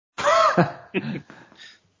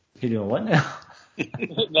You doing what now?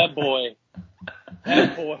 That boy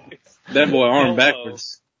arm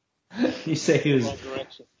backwards. You say he was wrong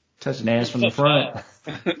direction. touching ass from the front.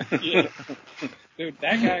 Yeah. Dude,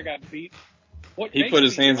 that guy got beat. He put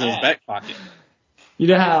his hands in his back pocket. You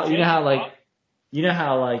know how Jamie-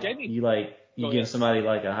 you Go give ahead. somebody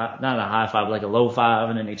like not a high five, but like a low five,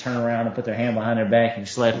 and then they turn around and put their hand behind their back and you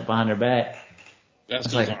slap it behind their back. That's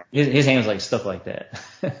It's his like arm. his hands like stuff like that.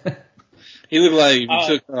 He looked like if you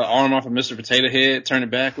took the arm off of Mr. Potato Head, turned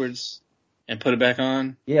it backwards, and put it back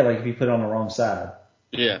on. Yeah, like if you put it on the wrong side.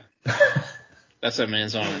 Yeah. That's that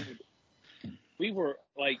man's arm. We were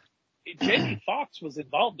like, Jamie Foxx was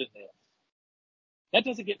involved in this. That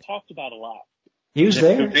doesn't get talked about a lot. He was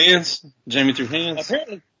there. Jamie threw hands.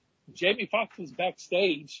 Apparently, Jamie Foxx was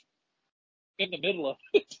backstage in the middle of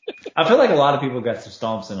it. I feel like a lot of people got some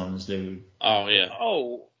stomps in on this dude. Oh, yeah.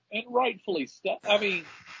 Oh, and rightfully so. I mean,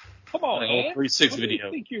 come on, Like man. old 3-6 What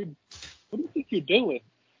video. do you think you're doing?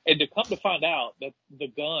 And to come to find out that the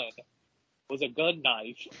gun was a gun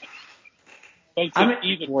knife makes it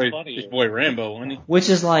even funnier. His boy Rambo, wasn't he? Which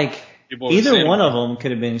is like, Your boy either Santa one of Claus. them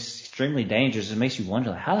could have been extremely dangerous. It makes you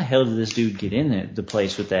wonder, like, how the hell did this dude get in the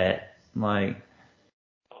place with that? Like,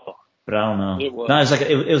 but I don't know. It was. No, it's like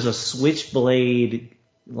it was a switchblade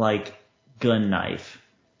like gun knife.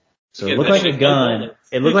 So Yeah, it looked that like a shit gun.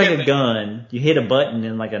 It looked like a gun. You hit a button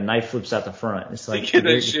and like a knife flips out the front. It's He like get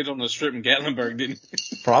that shit on the strip in Gatlinburg, didn't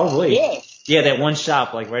he? probably. Yes. Yeah, that one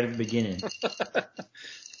shop like right at the beginning.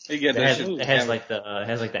 He got It that has, shit. it has like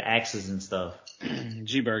the axes and stuff.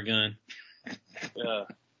 G-Bird gun. Yeah.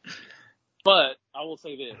 But I will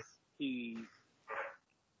say this. He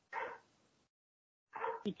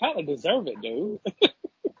kind of deserved it, dude.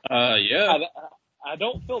 Yeah. I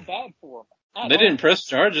don't feel bad for him. They didn't press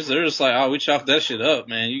charges. They're just like, oh, we chopped that shit up,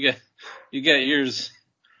 man. You got yours.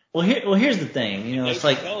 Well, here's the thing. You know, it's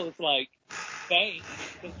like thanks,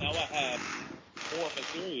 because now I have more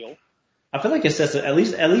material. I feel like it sets at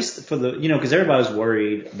least for the because everybody's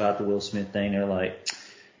worried about the Will Smith thing. They're like,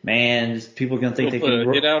 man, people are gonna think they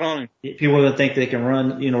can get out on him. People are gonna think they can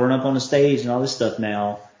run up on the stage and all this stuff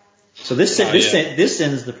now. So this sends this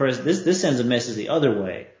sends a message the other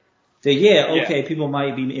way. That people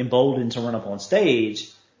might be emboldened to run up on stage,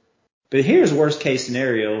 but here's worst case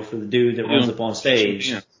scenario for the dude that runs up on stage.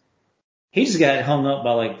 Yeah. He just got hung up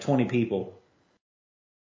by like 20 people.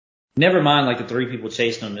 Never mind like the 3 people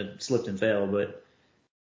chasing him that slipped and fell, but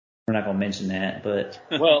we're not gonna mention that. But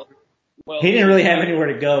Well, he didn't really have anywhere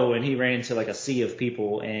to go, and he ran into like a sea of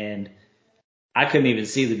people, and I couldn't even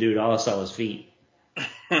see the dude. All I saw was feet.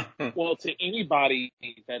 Well, to anybody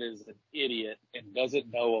that is an idiot and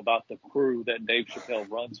doesn't know about the crew that Dave Chappelle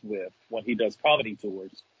runs with when he does comedy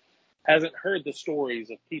tours, hasn't heard the stories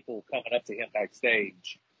of people coming up to him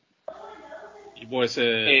backstage. Your boy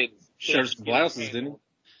said shirts and blouses, didn't he?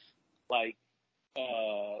 Like,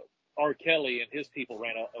 R. Kelly and his people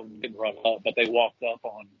didn't run up, but they walked up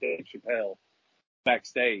on Dave Chappelle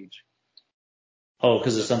backstage. Oh,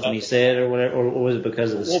 because of something he said or whatever, or was it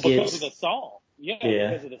because of the skits? Because of the song. Yeah,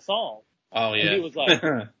 because of the song. Oh, yeah. And he was like,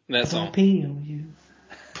 that song. Pee on you.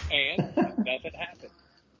 And nothing happened.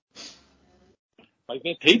 Like,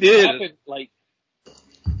 this He did. happened, like,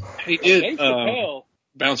 He did Dave Chappelle.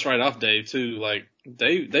 bounce right off Dave, too. Like,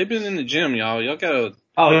 they've been in the gym, y'all. Y'all gotta...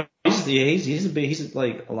 Oh, he's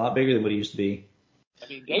like a lot bigger than what he used to be. I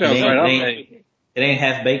mean, It ain't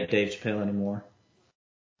half baked Dave Chappelle anymore.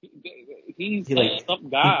 He's like some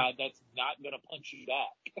guy that's not gonna punch you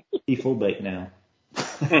back. He full baked now.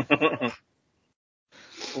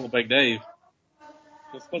 Full baked Dave.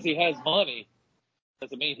 Just because he has money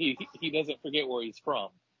doesn't mean he doesn't forget where he's from.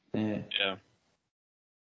 Yeah.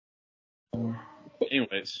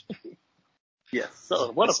 Anyways. Yes.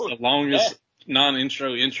 So That's the longest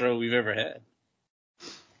non-intro we've ever had.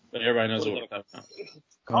 But everybody knows what we're talking about.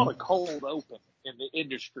 It's called a cold open in the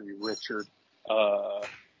industry, Richard.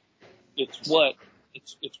 It's what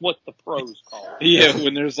the pros call it. Yeah,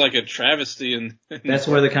 when there's like a travesty and That's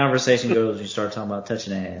where the conversation goes when you start talking about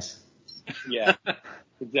touching ass. Yeah,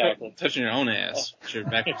 exactly. Touching your own ass with your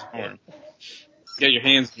backwards arm. Get your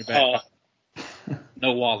hands in your back.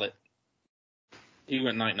 No wallet. He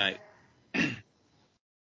went night-night.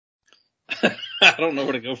 I don't know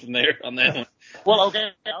where to go from there on that one. Well, okay,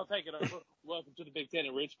 I'll take it over. Welcome to the Big Ten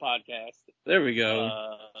and Rich podcast. There we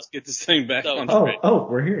go. Let's get this thing back on track. Oh,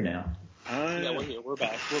 we're here now. Yeah, we're here. We're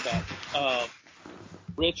back.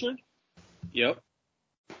 Richard? Yep.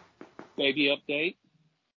 Baby update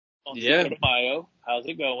on Cinco de Mayo. How's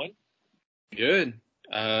it going? Good.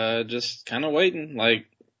 Just kind of waiting. Like,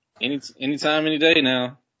 anytime, any day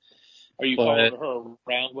now. Are you following her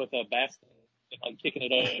around with a basket and like kicking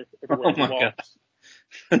it everywhere he walks?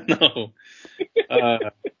 No.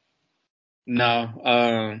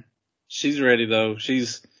 No. She's ready though.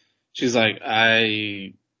 She's like,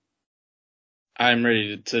 I'm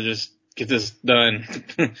ready to just get this done.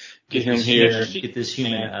 Get him here. Get this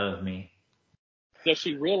human out of me. Does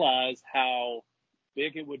she realize how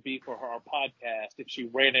big it would be for her podcast if she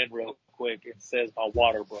ran in real quick and says my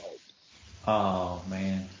water broke? Oh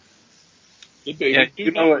man. Yeah,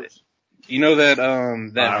 you know what? You know that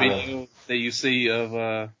that video that you see of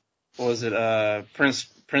what was it,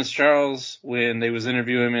 Prince Charles when they was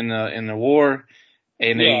interviewing him in the war,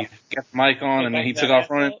 and they got the mic on and then he took off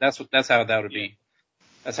running. That's how that would be.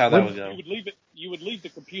 That's how that would go. You would leave the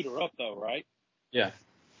computer up though, right? Yeah.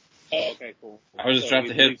 Oh, okay, cool. I would just drop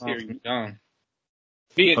the headphones and be gone.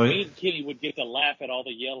 Me and Kenny would get to laugh at all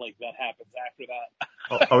the yelling that happens after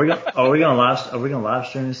that. Are we gonna live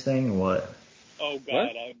stream this thing or what? Oh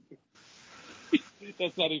God,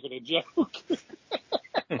 that's not even a joke.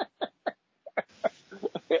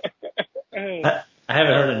 I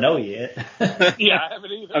haven't heard a no yet. Yeah, I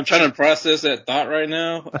haven't either. I'm trying to process that thought right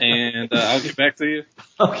now, and I'll get back to you.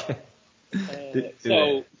 Okay.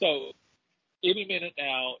 So any minute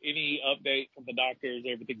now, any update from the doctors?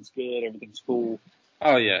 Everything's good. Everything's cool.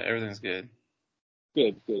 Oh yeah, everything's good.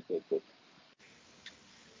 Good.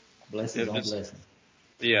 Blessings on blessings.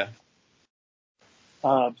 Yeah.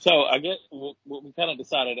 So I guess what we kind of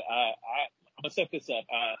decided, I'm gonna set this up.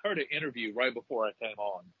 I heard an interview right before I came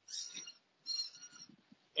on,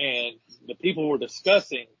 and the people were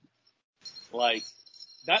discussing, like,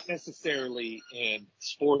 not necessarily in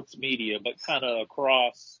sports media, but kind of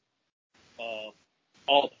across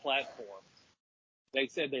all platforms. They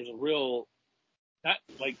said there's a real, not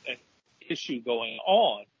like an issue going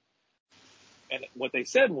on, and what they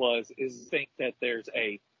said is think that there's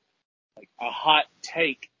a hot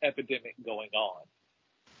take epidemic going on.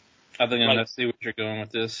 I think I see what you're going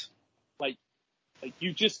with this. Like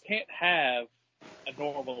you just can't have a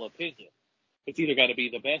normal opinion. It's either got to be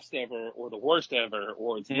the best ever or the worst ever,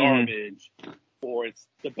 or it's garbage, or it's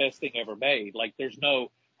the best thing ever made. Like there's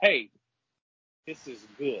no, hey, this is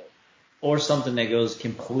good. Or something that goes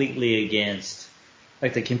completely against,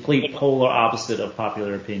 like the complete polar opposite of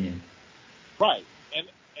popular opinion. Right. And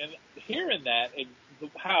hearing that and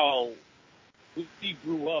how we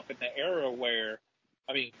grew up in the era where,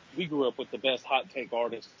 I mean, we grew up with the best hot take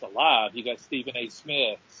artists alive. You got Stephen A.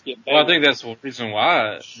 Smith, Skip Bayless. Well, I think that's the reason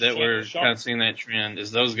why that we're kind of seeing that trend is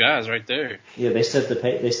those guys right there. Yeah, they set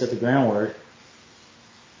the groundwork.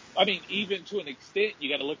 I mean, even to an extent, you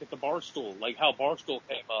got to look at the Barstool, like how Barstool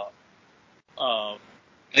came up.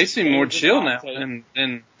 They seem more chill now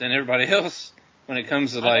than everybody else when it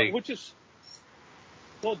comes to like. Which is,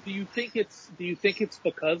 well, do you think it's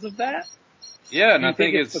because of that? Yeah, and I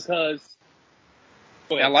think it's because.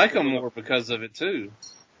 I like them more because of it too.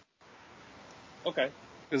 Okay.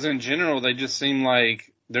 Because in general, they just seem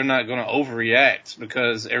like they're not going to overreact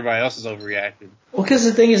because everybody else is overreacting. Well, because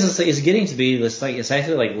the thing is, it's getting to be this, like, it's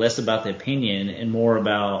actually like less about the opinion and more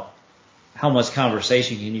about how much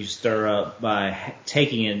conversation can you stir up by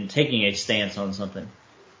taking a stance on something.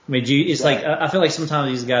 I mean, it's right. Like, I feel like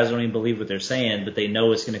sometimes these guys don't even believe what they're saying, but they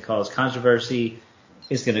know it's going to cause controversy.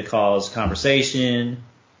 It's going to cause conversation.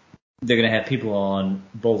 They're going to have people on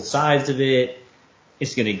both sides of it.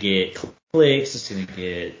 It's going to get clicks. It's going to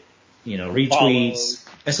get, retweets.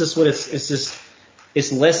 That's just what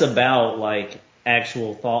it's less about like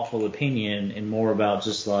actual thoughtful opinion and more about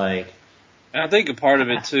just like. And I think a part of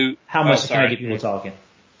it too. How much can I get people talking?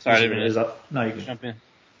 Sorry, no, you can jump in.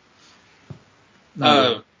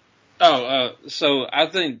 No, so I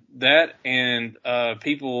think that and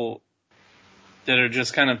people that are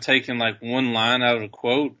just kind of taking like one line out of a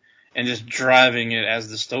quote and just driving it as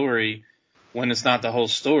the story when it's not the whole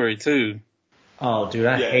story too. Oh, dude,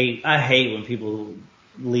 I hate when people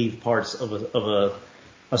leave parts of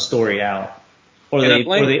a story out, or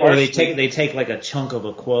they take like a chunk of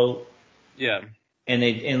a quote. Yeah.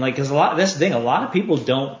 And like, cause that's the thing, a lot of people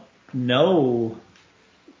don't know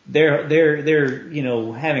they're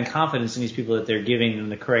having confidence in these people that they're giving them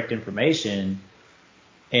the correct information.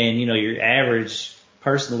 And, your average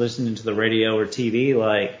person listening to the radio or TV,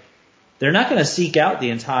 like, they're not going to seek out the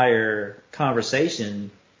entire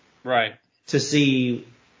conversation. Right. To see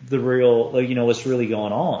the real, what's really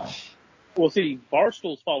going on. Well, see,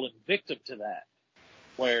 Barstool's fallen victim to that,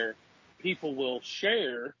 where people will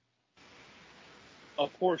share a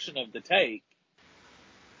portion of the take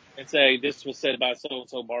and say, this was said by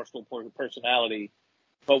so-and-so Barstool personality.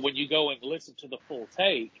 But when you go and listen to the full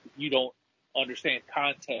take, you don't understand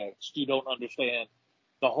context. You don't understand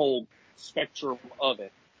the whole spectrum of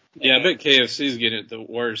it. Yeah, I bet KFC's getting it the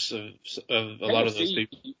worst of a lot of those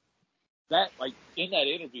people. That, like, in that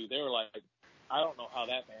interview, they were like, I don't know how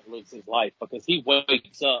that man lives his life because he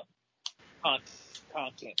wakes up content.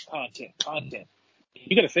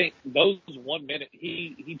 You got to think those 1 minute.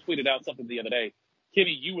 He tweeted out something the other day.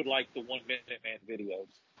 Kenny, you would like the 1 minute man videos.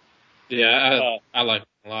 Yeah, I like them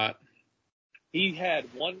a lot. He had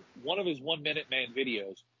one of his 1 minute man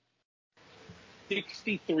videos,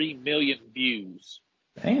 63 million views.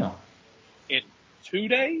 Damn. In 2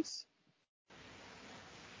 days,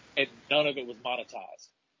 and none of it was monetized.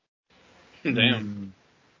 Damn.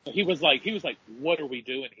 He was like, what are we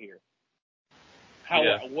doing here?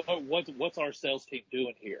 What's our sales team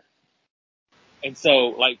doing here? And so,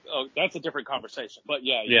 like, that's a different conversation. But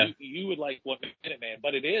yeah. You would like 1 minute man,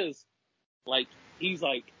 but it is like he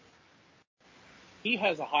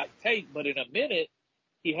has a hot take, but in a minute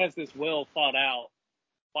he has this well thought out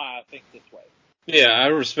why I think this way. Yeah, I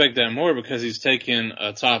respect that more because he's taking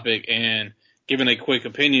a topic and giving a quick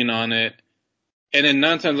opinion on it. And then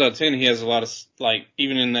 9 times out of 10, he has a lot of, like,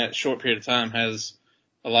 even in that short period of time, has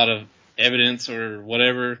a lot of evidence or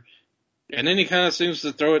whatever. And then he kind of seems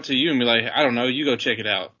to throw it to you and be like, I don't know, you go check it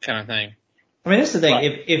out kind of thing. I mean, that's the thing.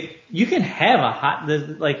 Right. If you can have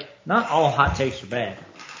like, not all hot takes are bad.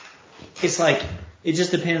 It's like, it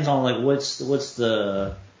just depends on, like, what's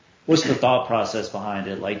the thought process behind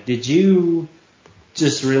it. Like, did you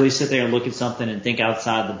just really sit there and look at something and think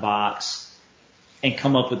outside the box and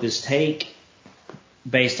come up with this take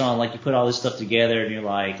based on, like, you put all this stuff together and you're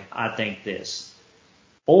like, I think this?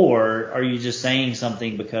 Or are you just saying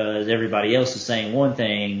something because everybody else is saying one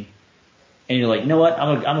thing and you're like, you know what,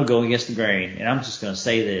 I'm gonna go against the grain and I'm just gonna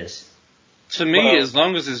say this? To me, as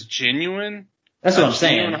long as it's genuine, that's what I'm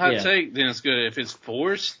saying. Genuine hot take, then it's good. If it's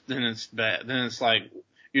forced, then it's bad. Then it's like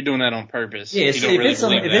you're doing that on purpose. Yeah, so if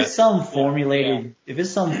it's some formulated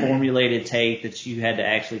take that you had to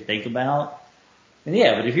actually think about, then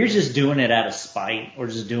yeah. But if you're just doing it out of spite or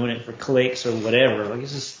just doing it for clicks or whatever, like,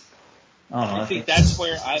 it's just, I don't know. I think that's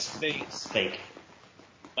where I think it's fake.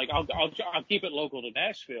 Like, I'll keep it local to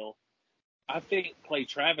Nashville. I think Clay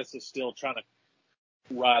Travis is still trying to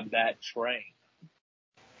ride that train.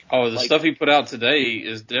 Oh, the stuff he put out today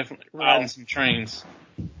is definitely riding some trains.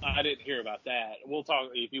 I didn't hear about that. We'll talk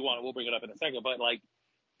if you want. We'll bring it up in a second. But, like,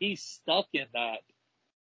 he's stuck in that.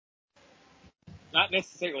 Not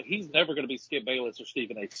necessarily. He's never going to be Skip Bayless or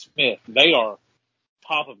Stephen A. Smith. They are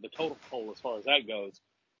top of the totem pole as far as that goes.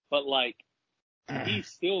 But, like, he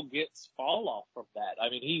still gets fall off from that. I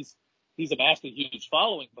mean, he's amassed a huge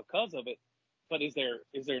following because of it. But is there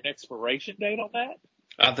an expiration date on that?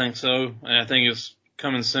 I think so, and I think it's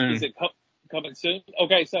coming soon. Is it coming soon?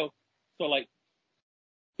 Okay, so like,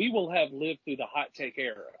 we will have lived through the hot take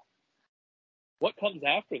era. What comes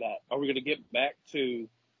after that? Are we going to get back to?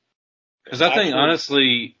 Because I think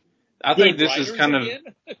honestly, this is kind of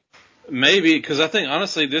maybe because I think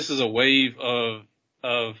honestly this is a wave of,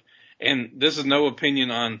 and this is no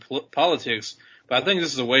opinion on politics, but I think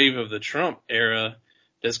this is a wave of the Trump era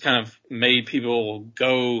that's kind of made people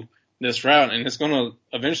go this route, and it's going to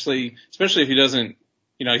eventually, especially if he doesn't,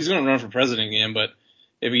 he's going to run for president again, but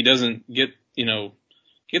if he doesn't get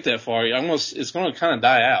that far, it's going to kind of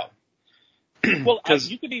die out. Well, because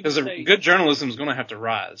good journalism is going to have to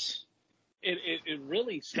rise. It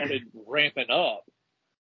really started ramping up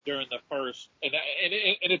during the first, and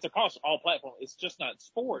it's across all platforms. It's just not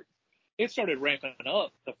sports. It started ramping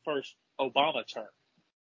up the first Obama term.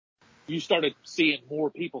 You started seeing more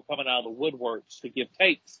people coming out of the woodworks to give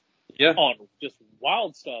takes on just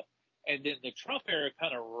wild stuff. And then the Trump era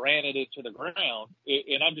kind of ran it into the ground.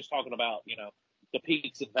 And I'm just talking about, the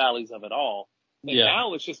peaks and valleys of it all. And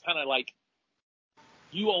now it's just kind of like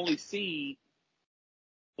you only see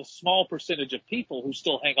the small percentage of people who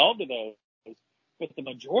still hang on to those, but the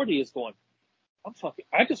majority is going,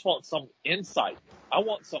 I just want some insight. I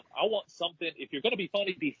want something. If you're going to be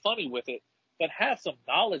funny with it, but have some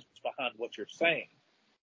knowledge behind what you're saying.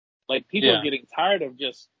 Like, people are getting tired of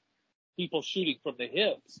just people shooting from the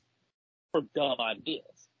hips for dumb ideas.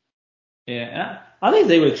 Yeah, I think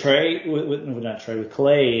they would trade with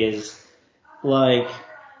Clay is, like,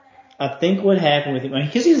 I think what happened with him,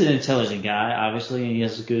 because he's an intelligent guy, obviously, and he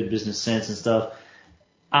has a good business sense and stuff.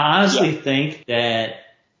 I honestly think that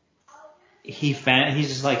he's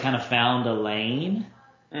just, like, kind of found a lane,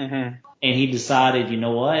 and he decided, you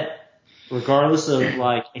know what? Regardless of,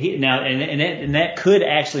 like, and that could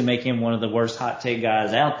actually make him one of the worst hot take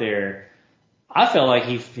guys out there. I felt like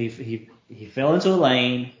he fell into a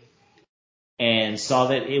lane and saw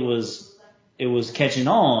that it was catching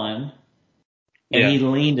on, and he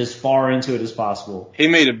leaned as far into it as possible. He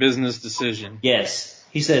made a business decision. Yes.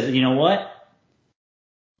 He said, you know what?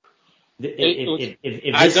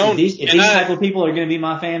 If these type of people are going to be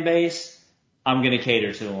my fan base, I'm going to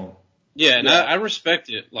cater to them. Yeah, and I respect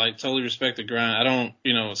it. Like, totally respect the grind. I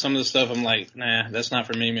don't, some of the stuff I'm like, nah, that's not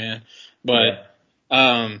for me, man. But,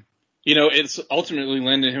 it's ultimately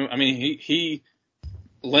landed him. I mean, he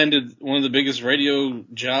landed one of the biggest radio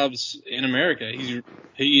jobs in America.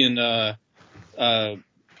 He and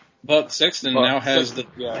Buck Sexton now has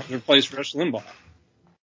replaced Rush Limbaugh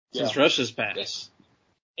since Rush has passed.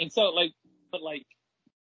 And so, I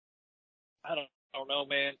don't know,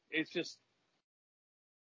 man. It's just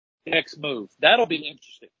next move. That'll be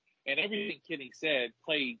interesting. And everything Kenny said,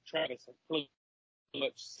 Clay Travis pretty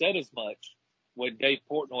much said as much when Dave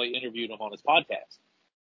Portnoy interviewed him on his podcast.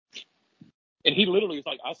 And he literally was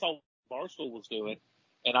like, I saw what Barstool was doing,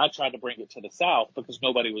 and I tried to bring it to the South because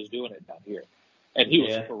nobody was doing it down here. And he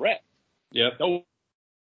was correct. Yep.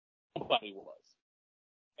 Nobody was.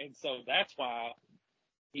 And so that's why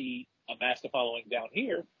he amassed a following down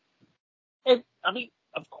here. And, I mean,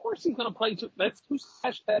 of course he's going to play that's who's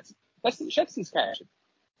cash. That's the checks he's cashing.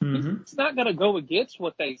 Mm-hmm. He's not going to go against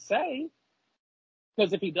what they say.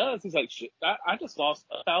 Because if he does, he's like, shit, I just lost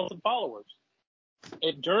 1,000 followers.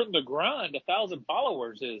 And during the grind, 1,000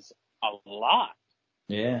 followers is a lot.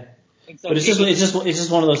 Yeah. So but it's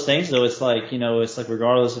just one of those things though. It's like, it's like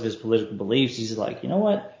regardless of his political beliefs, he's like, you know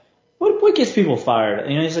what? What gets people fired?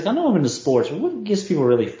 He's like, I know I'm into sports, but what gets people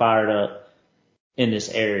really fired up in this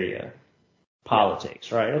area?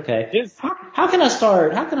 Politics, right? Okay. How can I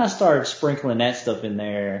start sprinkling that stuff in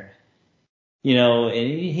there? And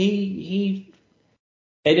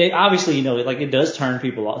it obviously, it does turn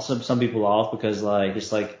people off, some people off because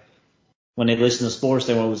it's like when they listen to sports,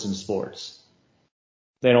 they want to listen to sports.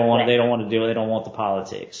 They don't want to do it. They don't want the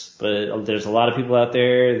politics. But there's a lot of people out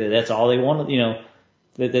there that's all they want,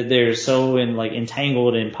 that they're so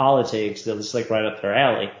entangled in politics that it's right up their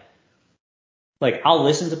alley. I'll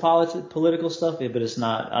listen to political stuff, but it's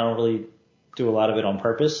not, I don't really do a lot of it on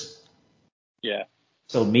purpose. Yeah.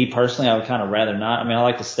 So me personally, I would kind of rather not. I mean, I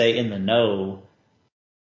like to stay in the know.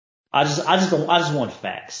 I just want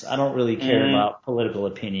facts. I don't really care about political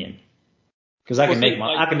opinion because I can make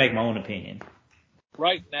my own opinion.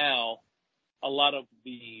 Right now, a lot of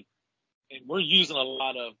and we're using a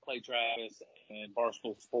lot of Clay Travis and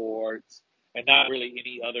Barstool Sports and not really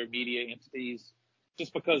any other media entities,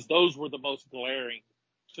 just because those were the most glaring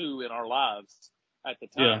two in our lives at the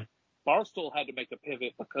time. Yeah. Barstool had to make a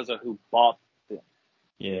pivot because of who bought them.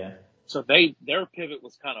 Yeah. So their pivot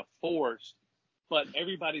was kind of forced, but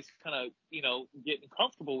everybody's kind of, getting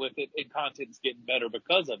comfortable with it and content's getting better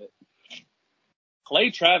because of it. Clay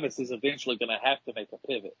Travis is eventually going to have to make a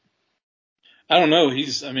pivot. I don't know.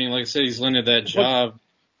 Like I said, he's landed that job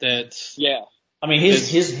that's... Yeah. I mean,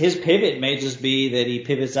 his pivot may just be that he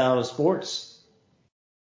pivots out of sports.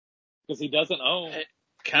 Because he doesn't own... It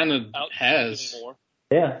kind of has. Anymore.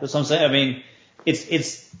 Yeah, that's what I'm saying. I mean,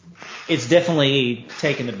 it's definitely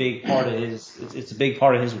taken a big part of it's a big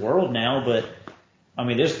part of his world now, but I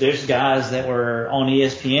mean, there's guys that were on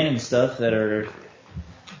ESPN and stuff that are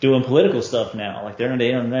doing political stuff now. They're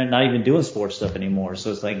not even doing sports stuff anymore.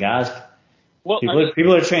 So it's like, guys,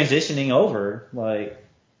 people are transitioning over.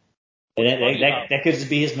 That could just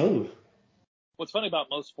be his move. What's funny about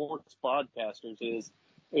most sports broadcasters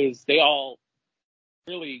is they all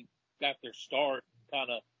really got their start kind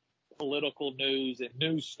of political news and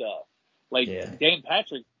news stuff. Dan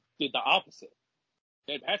Patrick did the opposite.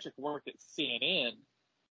 Dan Patrick worked at CNN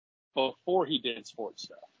before he did sports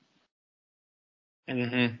stuff.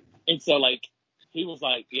 Mm-hmm. And so, he was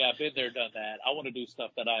like, yeah, I've been there, done that. I want to do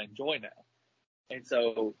stuff that I enjoy now. And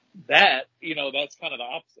so that, that's kind of the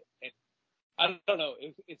opposite. And I don't know.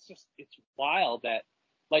 It's wild that,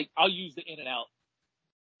 I'll use the In-N-Out.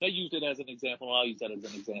 They used it as an example, and I'll use that as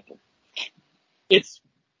an example. It's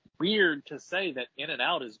weird to say that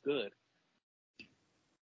In-N-Out is good.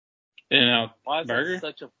 In-N-Out Why is burger? It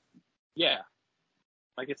such a, yeah.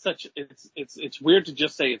 It's weird to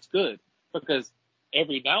just say it's good because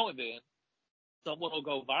every now and then someone will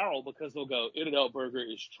go viral because they'll go, In-N-Out burger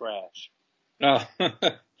is trash. Oh,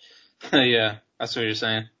 yeah, that's what you're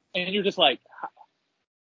saying. And you're just like,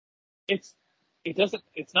 it's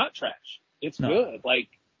not trash. It's good.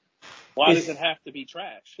 Why does it have to be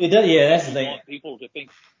trash? It does, yeah, that's the thing. You want people to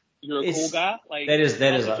think you're a cool guy? That is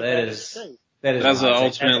the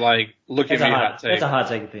ultimate, look at me hot take. That's a hot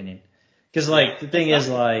take opinion. Because, the thing is,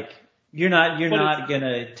 you're not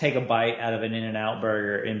gonna take a bite out of an In-N-Out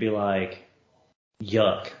burger and be like,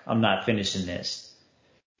 yuck, I'm not finishing this.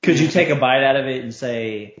 Could you take a bite out of it and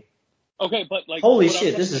say, okay, but holy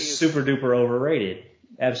shit, this is super duper overrated?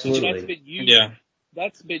 Absolutely. That's been used, yeah.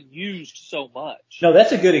 that's been used so much. No,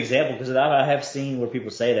 that's a good example because I have seen where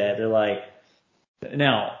people say that. They're like,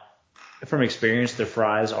 now, from experience, their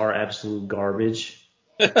fries are absolute garbage.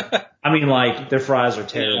 I mean, like, their fries are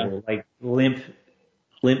terrible. Yeah. Like,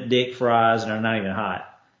 limp dick fries, and they're not even hot.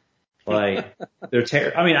 Like, they're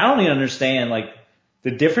terrible. I mean, I don't even understand, like,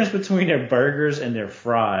 the difference between their burgers and their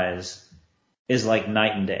fries is like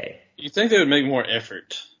night and day. You think they would make more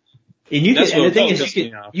effort. And the thing is,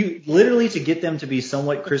 you literally, to get them to be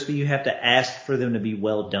somewhat crispy, you have to ask for them to be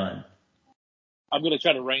well done. I'm going to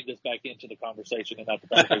try to rein this back into the conversation and not the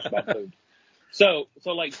conversation about food. So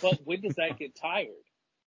like, but when does that get tired?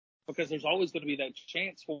 Because there's always going to be that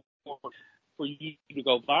chance for you to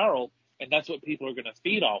go viral, and that's what people are going to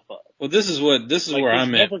feed off of. Well, this is like, where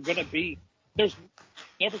I'm at. There's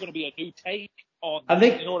never going to be a new take on. I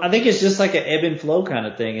think it's just like an ebb and flow kind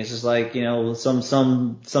of thing. It's just like, you know,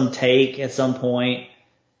 some take at some point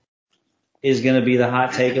is going to be the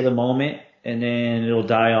hot take of the moment, and then it'll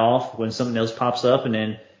die off when something else pops up, and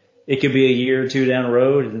then it could be a year or two down the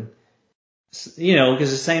road, and, you know,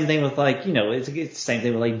 because the same thing with, like, you know, it's the same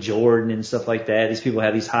thing with like Jordan and stuff like that. These people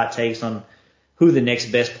have these hot takes on who the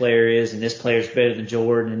next best player is, and this player's better than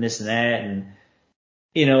Jordan, and this and that, and,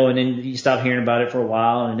 you know, and then you stop hearing about it for a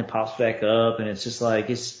while, and then it pops back up, and it's just like,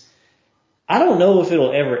 I don't know if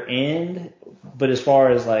it'll ever end, but as far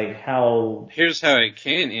as like how. Here's how it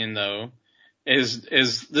can end, though, is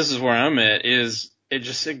this is where I'm at, is it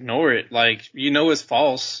just ignore it. Like, you know it's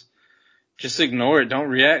false. Just ignore it. Don't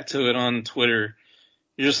react to it on Twitter.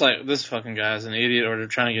 You're just like, this fucking guy's an idiot, or they're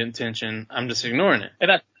trying to get attention. I'm just ignoring it.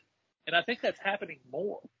 And I think that's happening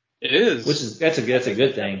more. It is. That's a good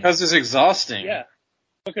thing. Because it's exhausting. Yeah.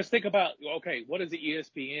 Because think about, okay, what is the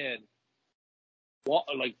ESPN?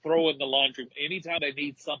 Like, throw in the laundry. Anytime they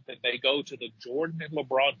need something, they go to the Jordan and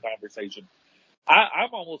LeBron conversation. I'm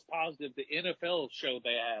almost positive the NFL show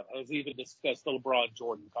they have has even discussed the LeBron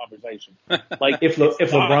Jordan conversation. Like, if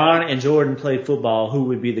LeBron and Jordan played football, who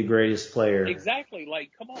would be the greatest player? Exactly.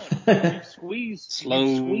 Like, come on, you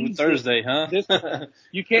squeeze Thursday, huh?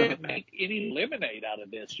 You can't make any lemonade out of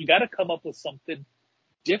this. You got to come up with something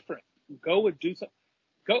different. Go and do something.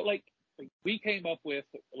 Go like we came up with,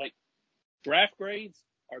 like, draft grades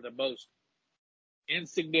are the most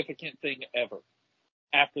insignificant thing ever.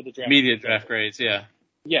 After the draft. Immediate draft grades, yeah.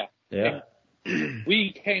 Yeah. Yeah.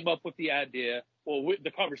 We came up with the idea,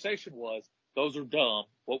 the conversation was, those are dumb.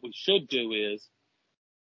 What people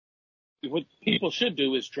should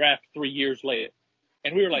do is draft 3 years later.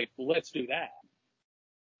 And we were like, well, let's do that.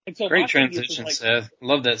 And so great transition, like, Seth.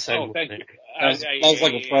 Love that segue. Oh, thank you. That was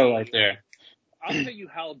like a pro right there. I'll tell you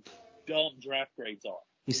how dumb draft grades are.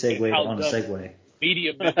 He segued on a segue.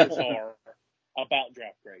 Media members are about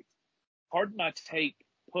draft grades. Pardon My Take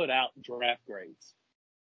put out draft grades.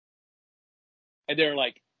 And they're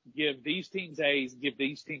like, give these teams A's, give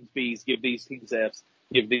these teams B's, give these teams F's,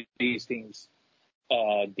 give these teams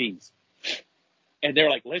D's. And they're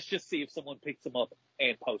like, let's just see if someone picks them up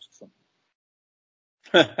and posts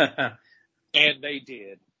them. And they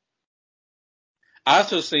did. I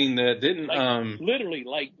also seen that, literally,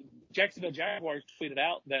 like, Jacksonville Jaguars tweeted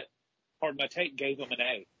out that Pardon My Take gave them an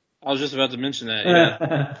A. I was just about to mention that,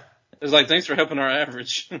 yeah. It's like, thanks for helping our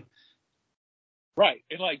average. Right.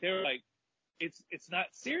 And like, they were like, it's not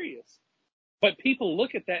serious. But people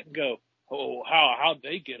look at that and go, oh, how'd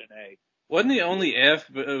they get an A? Wasn't the only F,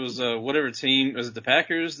 but it was, whatever team, was it the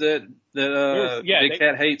Packers that Big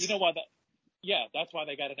Cat hates? You know why that's why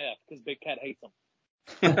they got an F, because Big Cat hates them.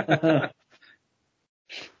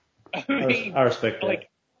 I respect that. Like,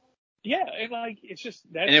 yeah, and like, it's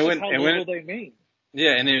just, that's just how little they mean.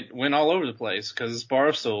 Yeah, and it went all over the place because it's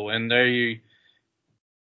Barstool, and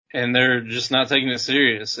they're just not taking it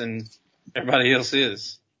serious, and everybody else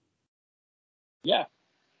is. Yeah,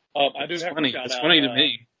 I do have to shout out. It's funny to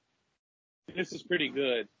me. This is pretty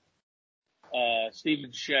good.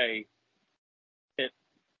 Stephen Shea.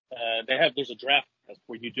 There's a draft test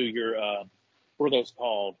where you do your what are those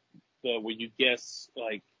called? Where you guess,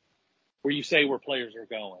 like, where you say where players are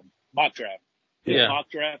going. Mock draft. Yeah. Mock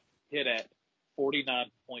draft hit at 49.5%,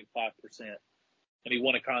 and he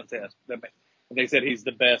won a contest. And they said he's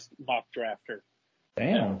the best mock drafter.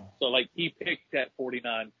 Damn. So like, he picked at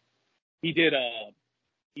 49. He did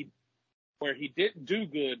where he didn't do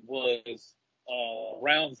good was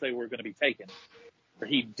rounds they were going to be taken. Where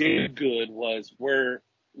he did good was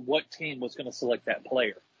what team was going to select that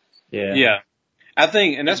player. Yeah. Yeah. I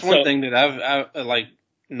think, and that's one thing that I've like,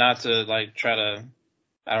 not to like try to,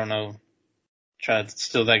 I don't know, try to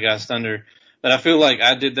steal that guy's thunder. But I feel like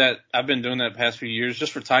I did that. I've been doing that the past few years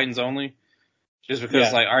just for Titans only. Just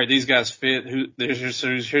because, like, all right, these guys fit.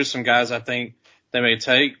 Here's some guys I think they may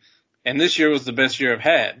take. And this year was the best year I've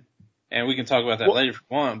had. And we can talk about that later if you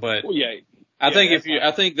want, but I think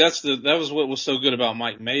that was what was so good about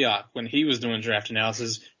Mike Mayock when he was doing draft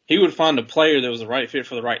analysis. He would find a player that was the right fit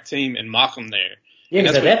for the right team and mock them there. Yeah,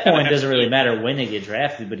 because at that point, it doesn't really matter when they get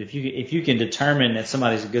drafted. But if you can determine that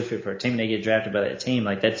somebody's a good fit for a team, and they get drafted by that team,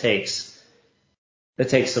 like that takes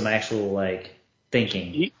some actual like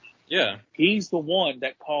thinking. He's the one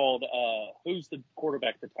that called. Who's the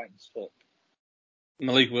quarterback the Titans took?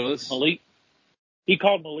 Malik Willis. He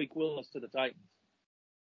called Malik Willis to the Titans.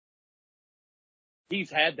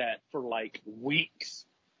 He's had that for like weeks.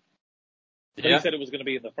 He said it was going to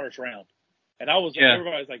be in the first round. And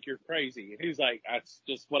everybody's like, you're crazy. And he was like, that's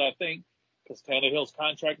just what I think. Because Tannehill's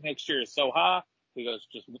contract next year is so high. He goes,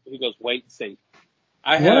 wait and see.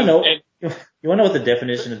 You want to know what the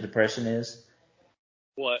definition of depression is?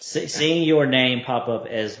 What? Seeing your name pop up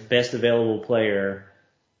as best available player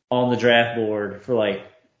on the draft board for like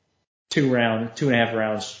 2.5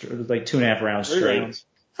 rounds straight.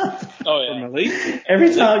 Oh yeah.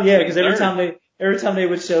 Every time they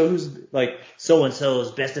would show who's like so and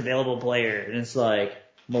so's best available player, and it's like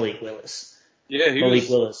Malik Willis. Yeah, Malik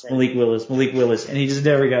Willis, and he just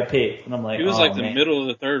never got picked. And I'm like, he was the middle of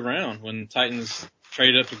the third round when Titans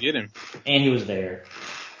traded up to get him, and he was there.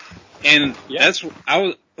 And I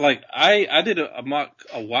did a mock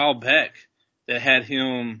a while back that had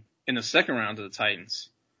him in the second round of the Titans.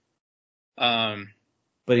 But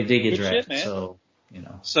he did get drafted, so you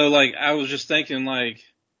know. So like I was just thinking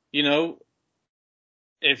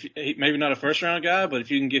if maybe not a first round guy, but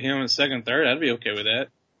if you can get him in second, third, I'd be okay with that.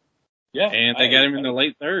 Yeah. And they got him in the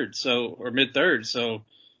late third, or mid third, so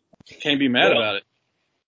can't be mad about it.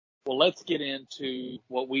 Well, let's get into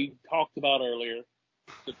what we talked about earlier,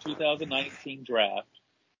 the 2019 draft.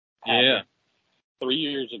 Yeah. 3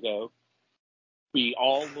 years ago. We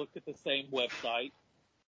all looked at the same website.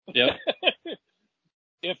 Yep.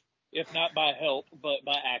 if not by help, but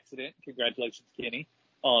by accident. Congratulations, Kenny,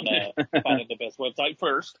 on finding the best website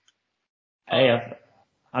first. Hey,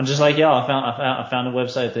 I'm just like y'all. I found a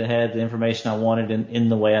website that had the information I wanted in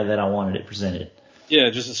the way that I wanted it presented. Yeah,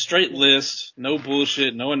 just a straight list, no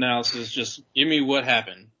bullshit, no analysis. Just give me what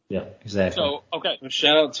happened. Yeah, exactly. So, okay.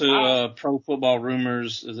 Shout out to Pro Football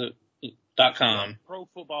Rumors. Is it .com?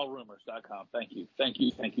 ProFootballRumors.com. Thank you.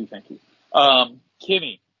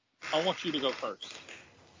 Kenny, I want you to go first,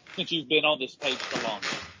 since you've been on this page so long.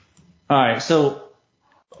 All right, so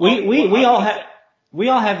we all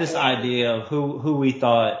have this idea of who we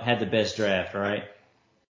thought had the best draft, right?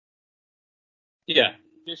 Yeah,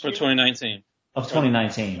 for 2019. Of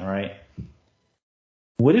 2019, all right.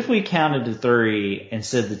 What if we counted to 3 and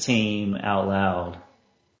said the team out loud?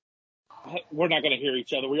 We're not going to hear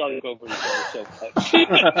each other. We already go over each other so much.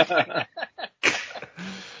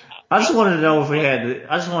 I just wanted to know if we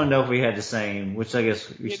had the same, which I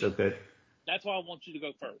guess we still could. That's why I want you to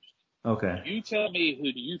go first. Okay. You tell me,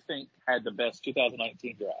 who do you think had the best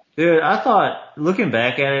 2019 draft? Dude, I thought, looking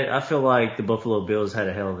back at it, I feel like the Buffalo Bills had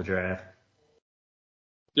a hell of a draft.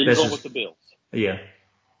 So you're going with the Bills? Yeah.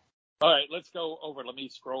 All right, let's go over. Let me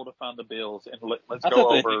scroll to find the Bills, and let's go over. I thought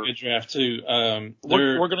they had a good draft too.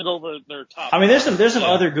 We're going to go over their top. I mean, there's some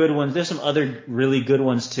other good ones. There's some other really good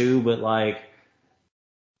ones too, but like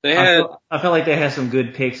I felt like they had some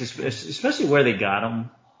good picks, especially where they got them.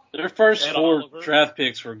 Their first 4 draft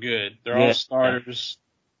picks were good. They're all starters.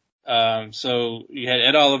 So you had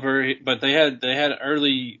Ed Oliver, but they had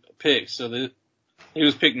early picks. So he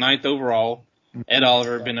was picked 9th overall. Ed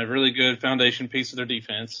Oliver been a really good foundation piece of their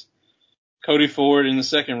defense. Cody Ford in the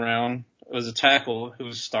second round was a tackle who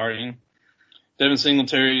was starting. Devin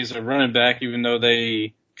Singletary is a running back, even though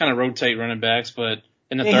they kind of rotate running backs, but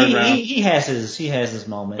in the third round. He has his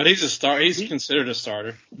moment. But he's a star. He's considered a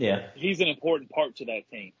starter. Yeah. He's an important part to that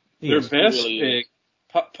team. Their best pick,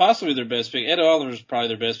 possibly their best pick. Ed Oliver is probably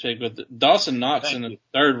their best pick, but Dawson Knox in the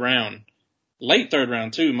third round, late third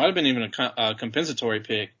round too, might have been even a compensatory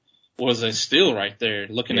pick, was a steal right there.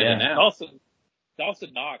 Looking at it now,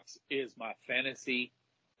 Dawson Knox is my fantasy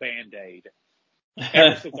Band-Aid.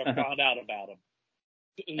 Ever since I found out about him,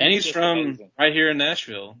 and he's from amazing. Right here in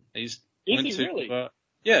Nashville. Is he really?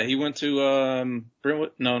 Yeah, he went to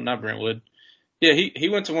Brentwood. No, not Brentwood. Yeah, he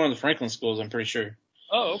went to one of the Franklin schools. I'm pretty sure.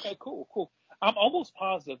 Oh, okay, cool. I'm almost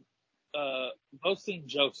positive. Mohsin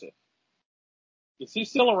Joseph, is he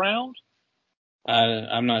still around?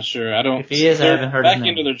 I'm not sure. I don't. If he is, I haven't heard his name. Back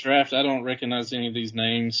into their draft, I don't recognize any of these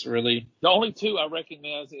names really. The only 2 I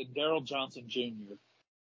recognize is Daryl Johnson Jr.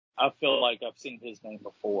 I feel like I've seen his name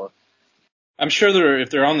before. I'm sure if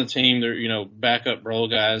they're on the team, they're backup role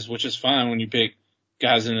guys, which is fine when you pick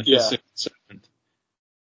guys in the 5th, 6th, 7th.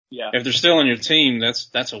 Yeah. If they're still on your team,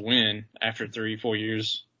 that's a win after 3-4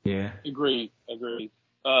 years. Yeah. Agree.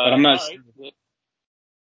 But I'm not sure.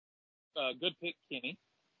 Good pick, Kenny.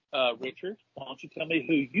 Richard, why don't you tell me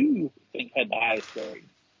who you think had the highest grade?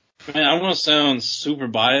 Man, I'm going to sound super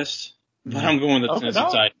biased, but I'm going with the Tennessee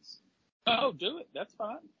Titans. Oh, do it. That's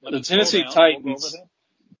fine. The Tennessee Titans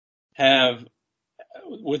have,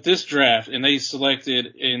 with this draft, and they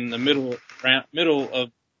selected in the middle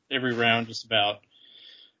of every round just about,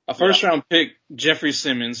 a first-round pick, Jeffrey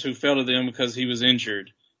Simmons, who fell to them because he was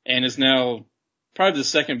injured, and is now probably the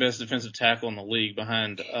second-best defensive tackle in the league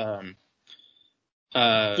behind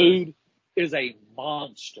dude is a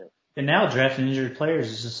monster. And now drafting injured players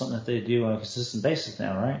is just something that they do on a consistent basis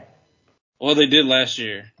now, right? Well, they did last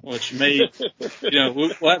year, which may,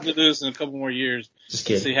 we'll have to do this in a couple more years to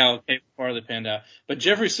see how far they panned out. But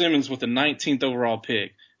Jeffrey Simmons with the 19th overall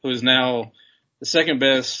pick, who is now the second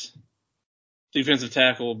best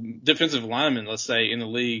defensive lineman, let's say, in the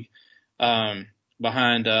league,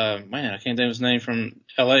 behind, I can't think of his name from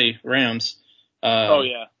LA Rams.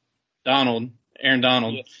 Aaron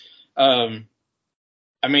Donald. Yes.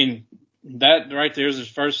 I mean, that right there is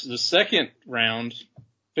the second round,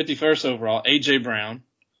 51st overall, AJ Brown,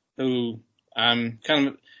 who I'm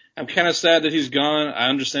kind of sad that he's gone. I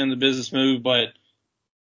understand the business move, but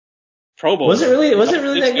Pro Bowl. Was it really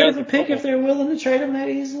that good of a pick if they're willing to trade him that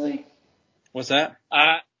easily? What's that?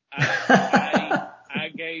 I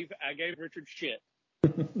gave Richard shit,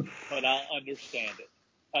 but I understand it.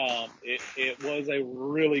 It was a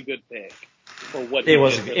really good pick for what it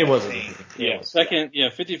was. It was a good pick. Yeah, second,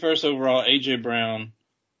 51st overall, AJ Brown.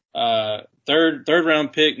 Third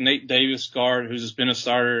round pick, Nate Davis, guard, who's been a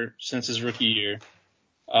starter since his rookie year.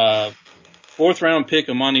 Fourth round pick,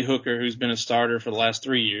 Amani Hooker, who's been a starter for the last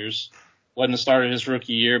 3 years. Wasn't a starter his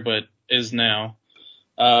rookie year, but is now.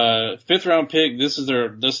 Fifth round pick, this is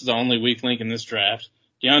the only weak link in this draft.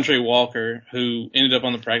 DeAndre Walker, who ended up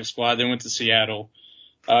on the practice squad, then went to Seattle.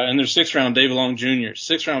 And their sixth round, David Long Jr.,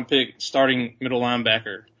 sixth round pick, starting middle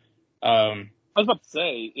linebacker. I was about to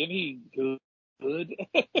say, any good?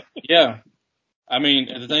 Yeah. I mean,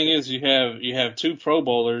 the thing is, you have two Pro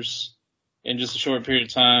Bowlers in just a short period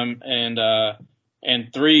of time,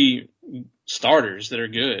 and 3 starters that are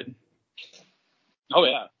good. Oh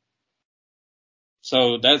yeah.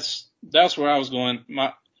 So that's where I was going.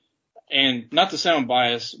 And not to sound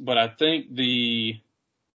biased, but I think the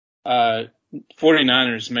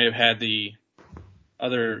 49ers may have had the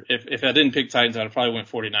other. If I didn't pick Titans, I'd probably went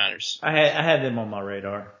 49ers. I had them on my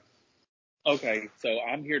radar. Okay, so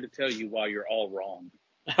I'm here to tell you why you're all wrong.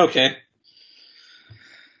 Okay.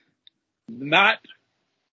 Not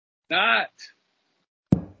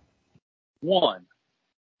 1,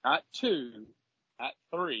 not 2, not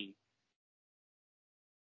 3,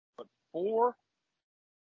 but 4,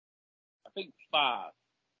 I think 5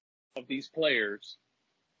 of these players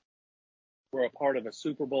were a part of a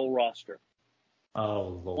Super Bowl roster.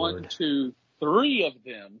 Oh, Lord. 1, 2, 3 of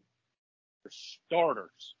them are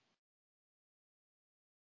starters.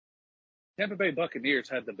 Tampa Bay Buccaneers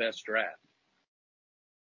had the best draft.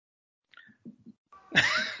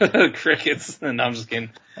 Crickets. No, I'm just kidding.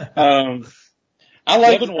 I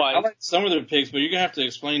like some of their picks, but you're gonna have to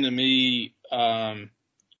explain to me.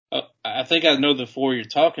 I think I know the 4 you're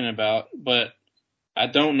talking about, but I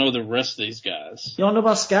don't know the rest of these guys. You don't know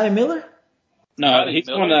about Scotty Miller? No, he's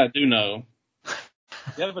one that I do know.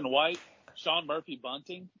 Devin White, Sean Murphy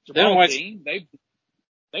Bunting, Jamal Dean. They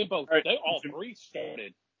all 3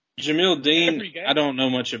 started. Jamil Dean, I don't know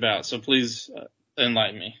much about, so please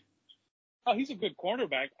enlighten me. Oh, he's a good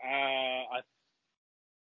cornerback.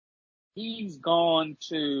 He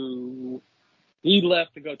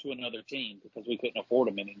left to go to another team because we couldn't afford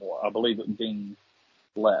him anymore. I believe that Dean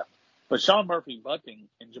left. But Sean Murphy Bunting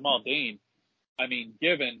and Jamal Dean, I mean,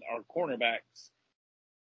 given our cornerbacks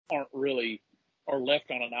are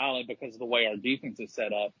left on an island because of the way our defense is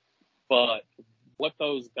set up, but what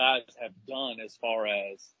those guys have done as far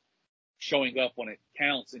as showing up when it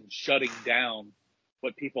counts and shutting down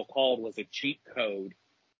what people called was a cheat code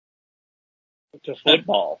to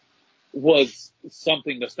football was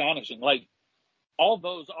something astonishing. Like, all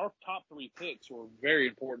those, our top 3 picks were a very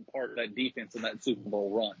important part of that defense in that Super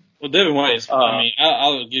Bowl run. Well, Devin White,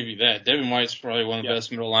 I'll give you that. Devin White's probably one of the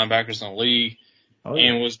best middle linebackers in the league,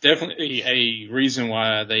 and was definitely a reason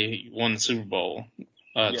why they won the Super Bowl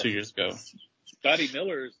 2 years ago. Scotty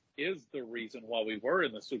Miller is the reason why we were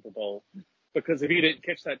in the Super Bowl, because if he didn't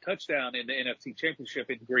catch that touchdown in the NFC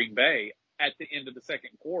Championship in Green Bay at the end of the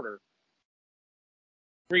second quarter,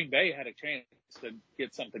 Green Bay had a chance to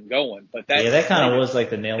get something going, but that kind of was like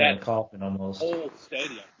the nail in the coffin almost. Whole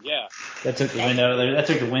stadium, yeah. That took the wind out of their. That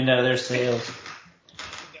took the wind out of their sails.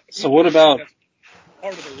 So what about? That's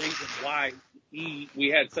part of the reason why we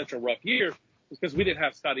had such a rough year is because we didn't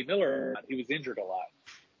have Scotty Miller. He was injured a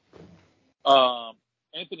lot.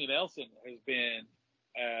 Anthony Nelson has been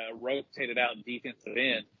rotated out in defensive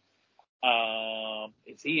end.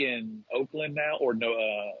 Is he in Oakland now or no?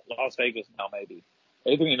 Las Vegas now, maybe.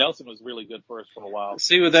 Anthony Nelson was really good for us for a while.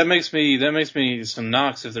 See, what that makes me some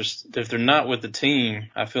knocks. If they're not with the team,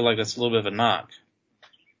 I feel like that's a little bit of a knock.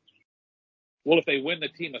 Well, if they win the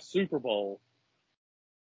team a Super Bowl,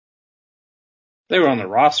 they were on the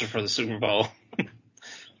roster for the Super Bowl.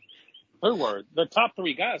 Who were? The top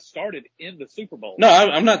three guys started in the Super Bowl. No,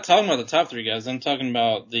 I'm not talking about the top three guys. I'm talking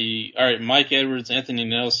about Mike Edwards, Anthony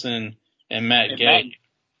Nelson, and Matt Gay.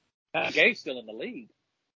 Matt Gay's still in the league.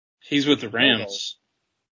 He's with the Rams.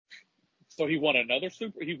 So he won a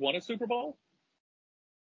Super Bowl?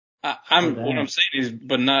 What I'm saying is,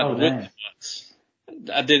 but not with the Bucs.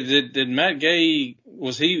 Did Matt Gay,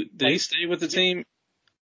 did he stay with the team?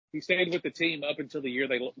 He stayed with the team up until the year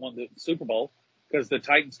they won the Super Bowl because the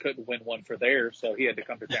Titans couldn't win one for theirs, so he had to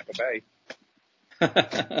come to Tampa Bay.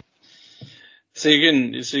 So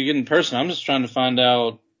you're getting personal. I'm just trying to find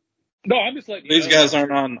out. No, I'm just letting these guys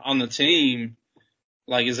aren't on the team.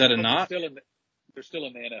 Like, is that a knock? They're still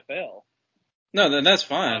in the NFL. No, then that's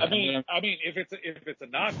fine. I mean, if it's a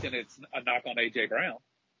knock, then it's a knock on AJ Brown.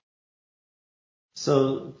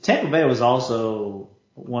 So Tampa Bay was also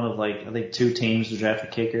one of I think 2 teams to draft a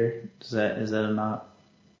kicker. Is that a knock?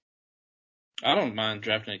 I don't mind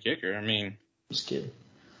drafting a kicker. I mean, just kidding.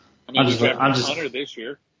 I'm just punter this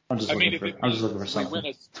year. I'm just looking for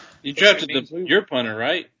something. You drafted your punter,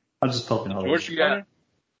 right? I'm just poking holes. George punter?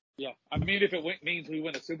 Yeah. I mean, if it means we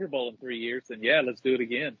win a Super Bowl in 3 years, then yeah, let's do it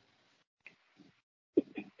again.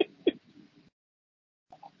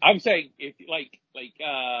 I'm saying if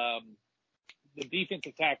the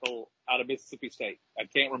defensive tackle out of Mississippi State. I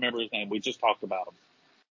can't remember his name. We just talked about him.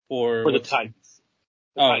 For the Titans.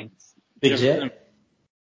 Titans. Big Jet?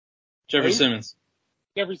 Jeffrey Simmons.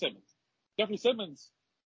 Jeffrey Simmons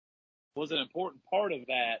was an important part of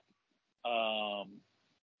that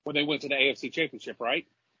when they went to the AFC Championship, right?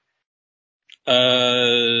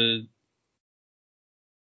 I'm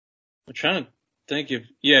trying to think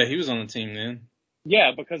he was on the team then.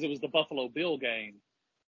 Yeah, because it was the Buffalo Bill game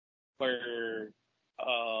where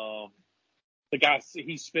the guy,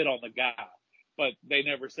 he spit on the guy, but they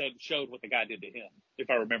never showed what the guy did to him,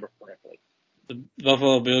 if I remember correctly. The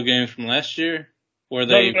Buffalo Bill game from last year, where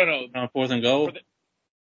they no. on 4th and goal.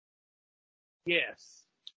 Yes.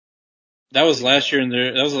 That was last year,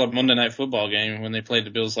 that was a Monday Night Football game when they played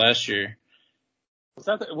the Bills last year.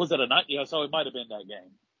 Was it a night? Yeah, so it might have been that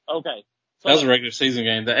game. Okay. So that was a regular season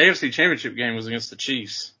game. The AFC Championship game was against the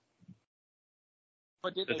Chiefs.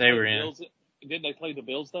 But they were in. Didn't they play the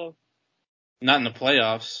Bills though? Not in the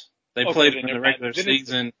playoffs. They played in the regular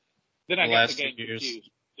season. Then I got last the game 2 years. Confused.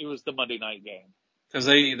 It was the Monday night game. Because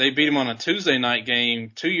they beat them on a Tuesday night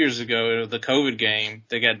game 2 years ago, the COVID game.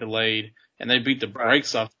 They got delayed, and they beat the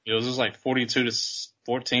brakes off the Bills. It was like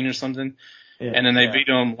 42-14 or something. Yeah, and then they beat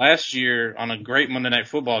them last year on a great Monday Night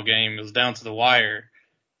Football game. It was down to the wire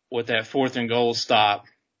with that 4th and goal stop,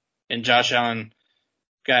 and Josh Allen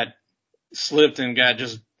got slipped and got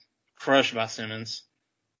just crushed by Simmons.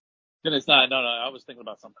 Then it's not. No, I was thinking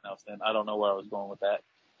about something else. Then I don't know where I was going with that.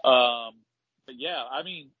 But yeah, I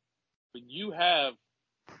mean, when you have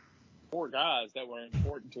 4 guys that were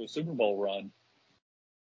important to a Super Bowl run,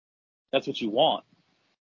 that's what you want.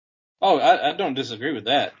 Oh, I don't disagree with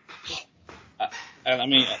that. I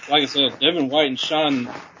mean, like I said, Devin White and Sean.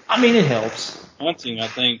 I mean, it helps. Hunting, I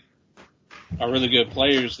think, are really good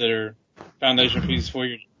players that are foundation pieces for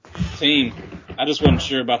your team. I just wasn't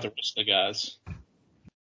sure about the rest of the guys.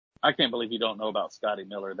 I can't believe you don't know about Scotty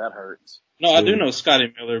Miller. That hurts. No, I do know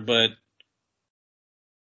Scotty Miller, but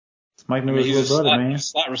it's Mike Miller's little brother, man.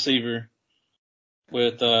 Slot receiver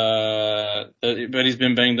with, but he's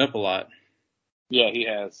been banged up a lot. Yeah, he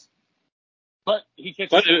has. But he's a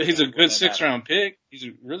good 6th-round pick. He's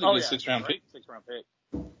a really good 6th-round pick. 6th-round pick.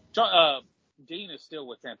 Dean is still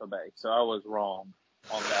with Tampa Bay, so I was wrong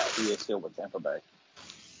on that. He is still with Tampa Bay.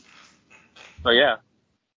 But yeah,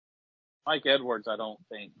 Mike Edwards, I don't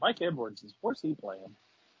think. Mike Edwards, where's he playing?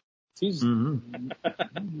 He's. I didn't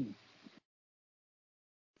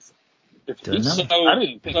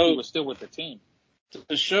think he was still with the team.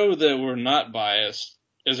 To show that we're not biased,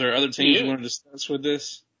 is there other teams you want to discuss with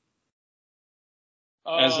this?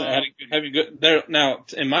 Now,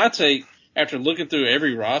 in my take, after looking through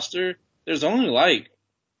every roster, there's only like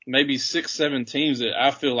maybe 6, 7 teams that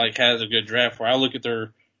I feel like has a good draft where I look at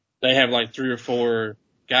they have like 3 or 4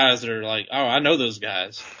 guys that are like, oh, I know those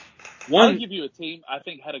guys. I'll give you a team I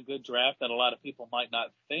think had a good draft that a lot of people might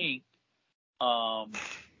not think,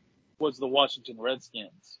 was the Washington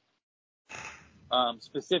Redskins.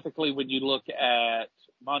 Specifically when you look at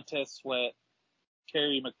Montez Sweat,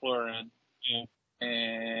 Terry McLaurin,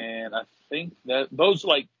 and I think that those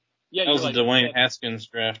that was a Dwayne Haskins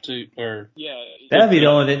draft too, that would be the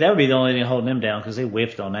only thing holding them down because they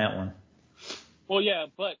whiffed on that one. Well, yeah,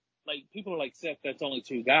 but like people are like, Seth, that's only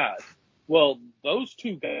 2 guys. Well, those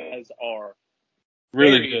 2 guys are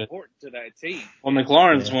really very good, important to that team. Well,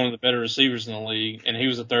 McLaurin's one of the better receivers in the league, and he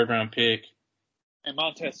was a 3rd-round pick. And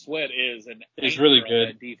Montez Sweat is he's really good.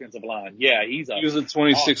 On that defensive line. Yeah, he was a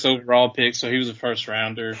 26 overall pick, so he was a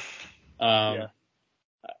first-rounder. Yeah.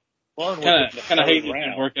 Kind of hated it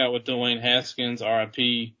didn't work out with Dwayne Haskins, RIP.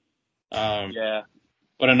 Yeah.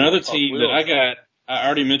 But another team that I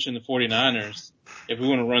already mentioned the 49ers. If we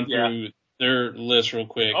want to run through their list real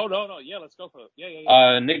quick. Oh, no. Yeah, let's go for it.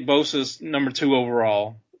 Yeah. Nick Bosa's number 2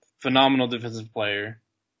 overall. Phenomenal defensive player.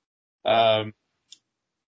 With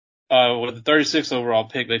the 36th overall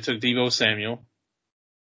pick, they took Deebo Samuel.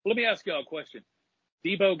 Let me ask you a question.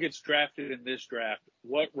 Deebo gets drafted in this draft.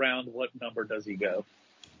 What round, what number does he go?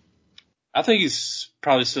 I think he's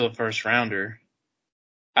probably still a first rounder.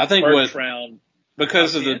 I think first round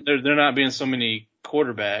because of there not being so many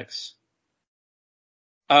quarterbacks.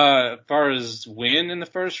 As far as win in the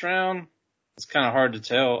first round, it's kind of hard to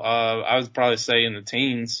tell. I would probably say in the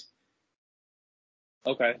teens.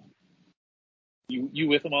 Okay. You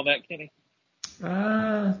with him on that, Kenny?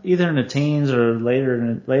 Either in the teens or later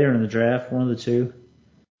in the draft, one of the two.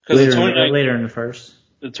 Later in the first.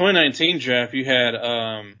 The 2019 draft, you had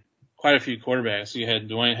quite a few quarterbacks. You had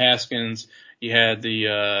Dwayne Haskins. You had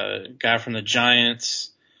the guy from the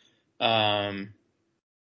Giants. I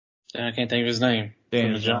can't think of his name.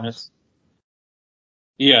 Daniel Jones.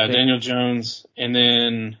 Yeah, Daniel Jones. And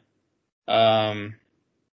then I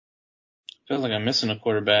feel like I'm missing a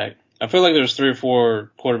quarterback. I feel like there's 3 or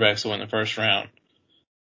 4 quarterbacks that went in the first round.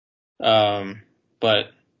 But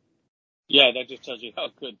yeah, that just tells you how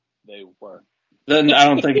good they were. Then I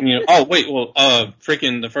don't think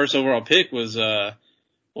freaking the first overall pick was Arizona.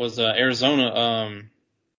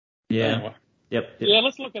 Yeah. Yep. Yeah,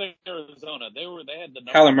 let's look at Arizona. They had the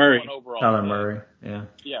Kyler Murray. 1 overall. Kyler Murray. Yeah.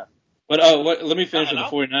 Yeah. But let me finish with the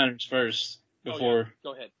 49ers first before.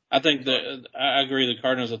 Go ahead. I think I agree. The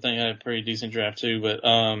Cardinals, I think, had a pretty decent draft too. But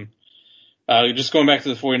just going back to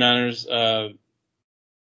the 49ers.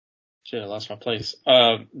 I lost my place.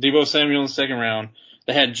 Deebo Samuel in the 2nd round.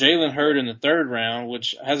 They had Jalen Hurd in the 3rd round,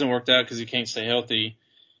 which hasn't worked out because he can't stay healthy.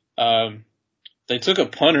 They took a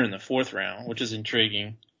punter in the 4th round, which is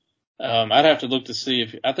intriguing. I'd have to look to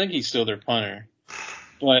see I think he's still their punter.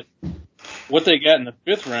 But what they got in the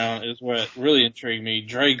 5th round is what really intrigued me.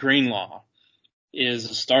 Dre Greenlaw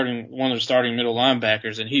is one of their starting middle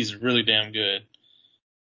linebackers, and he's really damn good.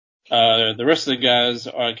 The rest of the guys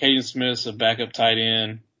are Caden Smith's a backup tight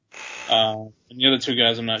end. And the other 2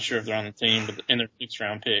 guys, I'm not sure if they're on the team, but in their 6th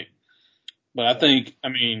round pick. But I think,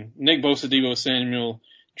 Nick Bosa, Deebo Samuel,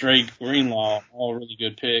 Dre Greenlaw, all really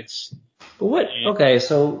good picks. But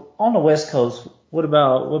so on the West Coast, what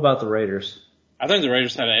about the Raiders? I think the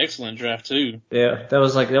Raiders had an excellent draft too. Yeah, that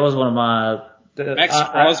was one of my. Max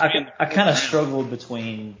Crosby. I kind of struggled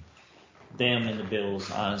between them and the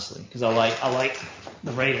Bills, honestly, because I like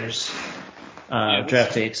the Raiders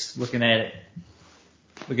draft picks. Looking at it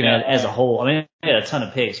as a whole, they had a ton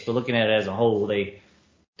of picks, but looking at it as a whole, they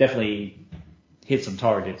definitely hit some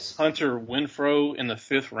targets. Hunter Renfrow in the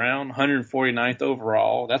 5th round, 149th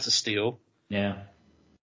overall. That's a steal. Yeah.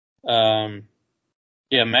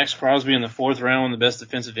 Max Crosby in the 4th round, one of the best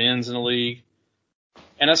defensive ends in the league.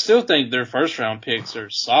 And I still think their first round picks are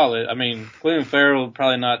solid. Clelin Ferrell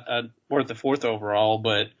probably not worth the 4th overall,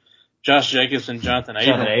 but Josh Jacobs and Jonathan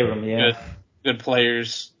Abram, good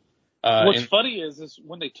players. What's funny is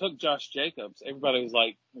when they took Josh Jacobs, everybody was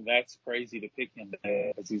like, "That's crazy to pick him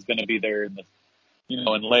because he's going to be there in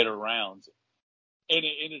in later rounds," and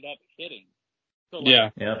it ended up hitting. So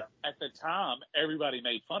at the time, everybody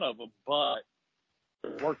made fun of him, but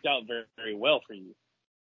it worked out very, very well for you.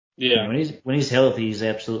 Yeah, when he's healthy, he's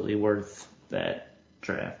absolutely worth that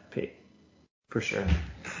draft pick for sure.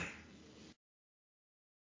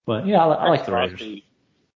 But yeah, I like the Raiders.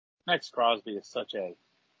 Max Crosby is such a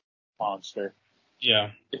monster.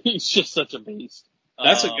 Yeah. He's just such a beast.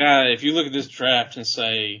 That's a guy, if you look at this draft and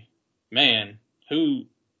say, man, who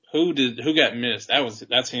got missed?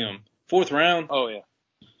 That's him. 4th round? Oh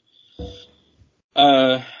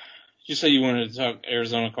yeah. you say you wanted to talk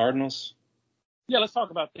Arizona Cardinals? Yeah, let's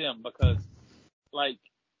talk about them because, like,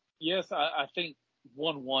 yes, I think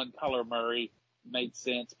 1-1 Kyler Murray made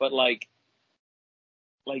sense, but like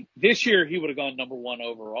this year he would have gone number 1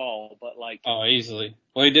 overall, but like, Oh, easily.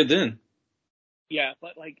 Well, he did then. yeah,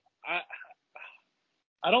 but like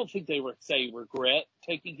I don't think they would say regret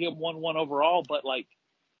taking him 1-1 overall, but like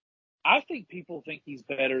I think people think he's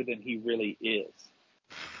better than he really is.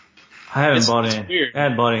 I haven't bought in. Weird. I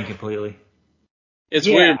haven't bought in completely. It's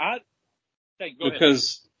weird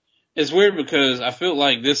because it's weird because I feel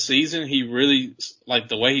like this season he really, like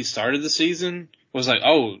the way he started the season was like,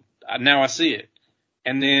 oh, now I see it.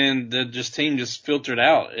 And then the team just filtered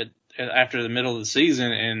out after the middle of the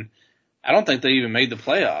season, and I don't think they even made the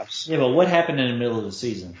playoffs. Yeah, but what happened in the middle of the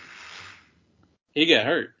season? He got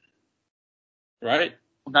hurt, right?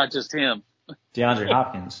 Not just him. DeAndre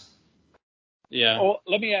Hopkins. Yeah. Oh,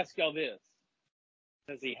 let me ask y'all this.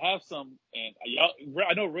 Does he have some, and y'all,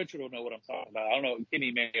 I know Richard will know what I'm talking about. I don't know,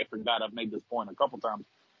 Kenny may have forgot I've made this point a couple times.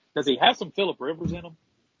 Does he have some Phillip Rivers in him?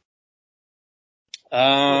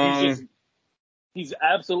 He's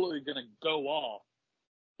absolutely going to go off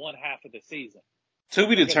one half of the season. To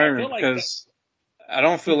be determined, because I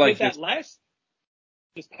don't feel like this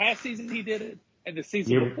past season he did it, and the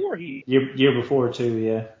season before year before too,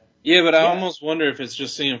 yeah. Yeah, but I almost wonder if it's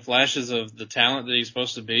just seeing flashes of the talent that he's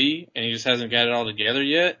supposed to be, and he just hasn't got it all together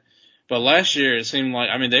yet. But last year it seemed like,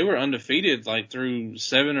 I mean, they were undefeated like through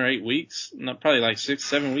 7 or 8 weeks, probably like 6,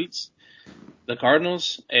 7 weeks. The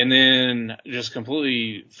Cardinals, and then just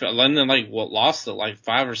completely London lost it like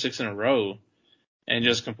 5 or 6 in a row, and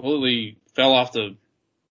just completely fell off the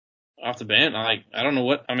band. Like I don't know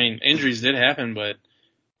what I mean. Injuries did happen, but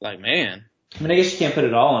like man. I mean, I guess you can't put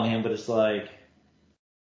it all on him, but it's like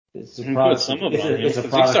it's a product. Some of it on him because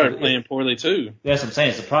he started playing poorly too. That's what I'm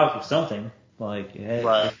saying. It's a product of something. Like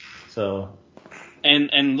right. So.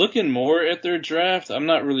 And looking more at their draft, I'm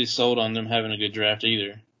not really sold on them having a good draft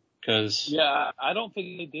either. Yeah, I don't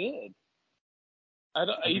think they did.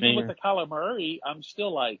 Even with the Kyler Murray, I'm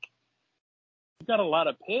still like, you've got a lot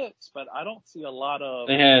of picks, but I don't see a lot of.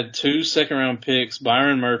 They had 2 second-round picks.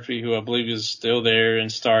 Byron Murphy, who I believe is still there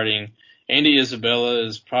and starting. Andy Isabella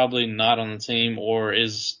is probably not on the team, or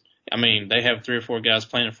is. I mean, they have 3 or 4 guys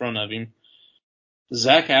playing in front of him.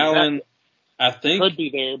 Zach Allen, I think, could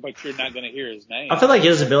be there, but you're not going to hear his name. I feel like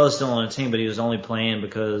Isabella's still on the team, but he was only playing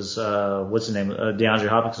because what's his name?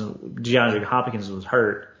 DeAndre Hopkins was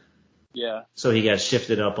hurt. Yeah. So he got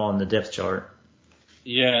shifted up on the depth chart.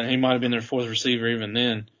 Yeah, and he might have been their 4th receiver even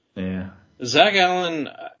then. Yeah. Zach Allen,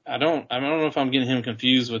 I don't know if I'm getting him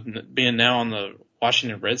confused with being now on the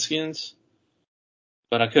Washington Redskins,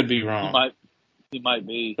 but I could be wrong. He might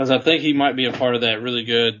be. Because I think he might be a part of that really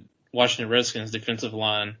good Washington Redskins defensive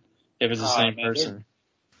line. If it's the same person.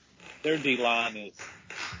 Their D-line is,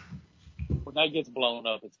 when that gets blown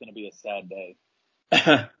up, it's going to be a sad day.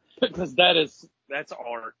 Because that's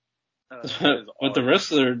art. But the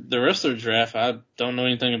rest of their draft, I don't know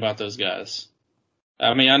anything about those guys.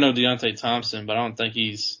 I mean, I know Deontay Thompson, but I don't think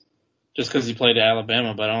he's, just because he played at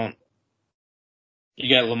Alabama, but you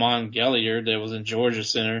got Lamont Gellier that was in Georgia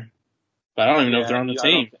Center, but I don't even know if they're on the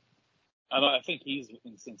team. I think he's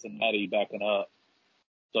in Cincinnati backing up.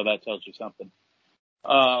 So that tells you something.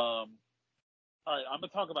 All right, I'm going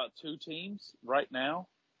to talk about 2 teams right now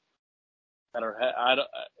that are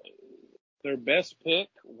their best pick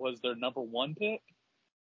was their number 1 pick,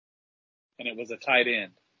 and it was a tight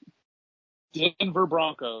end. Denver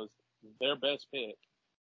Broncos, their best pick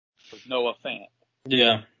was Noah Fant.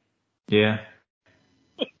 Yeah. Yeah.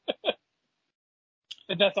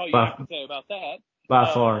 And that's all you have to say about that.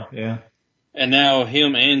 By far, yeah. And now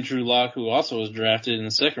him and Drew Lock, who also was drafted in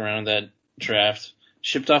the 2nd round of that draft,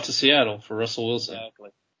 shipped off to Seattle for Russell Wilson. Exactly.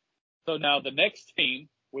 So now the next team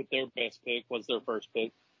with their best pick was their first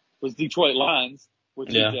pick was Detroit Lions with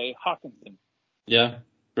T.J. Hawkinson. Yeah,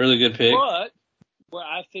 really good pick. But where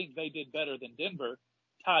I think they did better than Denver,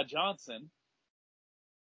 Ty Johnson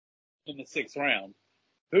in the 6th round,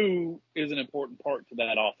 who is an important part to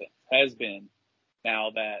that offense, has been.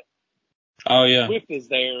 Now that Swift is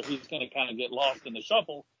there, he's going to kind of get lost in the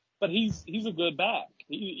shuffle, but he's a good back.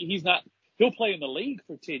 He's not. He'll play in the league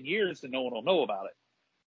for 10 years and no one will know about it.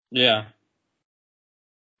 Yeah.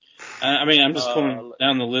 I mean, I'm just going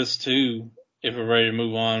down the list too. If we're ready to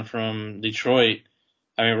move on from Detroit,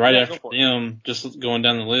 I mean, after them, just going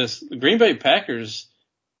down the list, the Green Bay Packers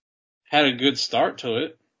had a good start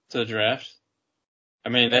to the draft. I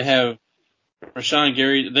mean, they have Rashawn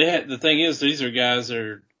Gary. The thing is, these are guys that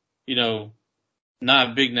are,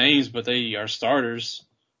 not big names, but they are starters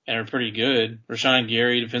and are pretty good. Rashawn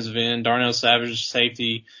Gary, defensive end, Darnell Savage,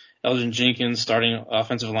 safety, Elgin Jenkins, starting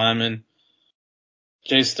offensive lineman.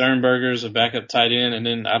 Jay Sternberger's a backup tight end, and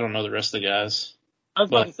then I don't know the rest of the guys. I was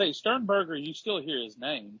about to say, Sternberger, you still hear his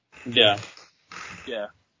name. Yeah. Yeah.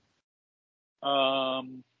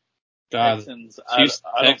 Texans, I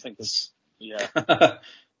don't think this. Yeah.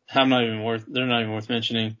 they're not even worth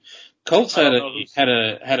mentioning. Colts had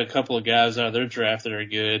a couple of guys out of their draft that are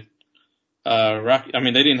good.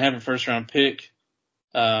 They didn't have a first round pick,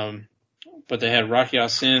 but they had Rocky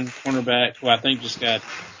Ya-Sin, cornerback, who I think just got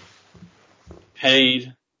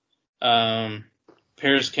paid.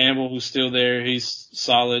 Paris Campbell, who's still there, he's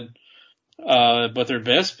solid. But their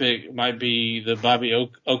best pick might be the Bobby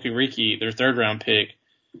Okereke, their third round pick.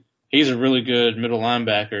 He's a really good middle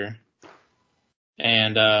linebacker.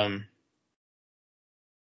 And I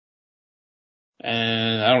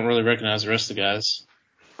don't really recognize the rest of the guys.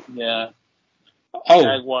 Yeah. Oh,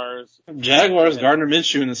 Jaguars. Gardner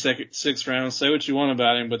Minshew in the sixth round. Say what you want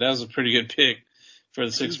about him, but that was a pretty good pick for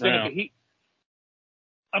the sixth round.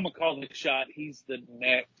 I'm gonna call the shot. He's the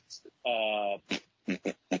next.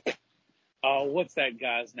 What's that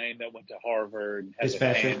guy's name that went to Harvard and has a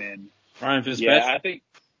band in? Ryan Fitzpatrick. Yeah,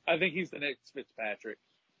 I think he's the next Fitzpatrick.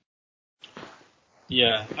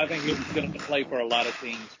 Yeah, I think he's going to play for a lot of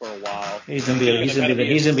teams for a while. He's gonna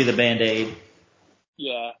be the Band-Aid.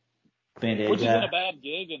 Yeah. Band-Aid Which guy. isn't a bad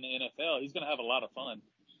gig in the NFL. He's going to have a lot of fun.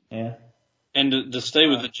 Yeah. And to stay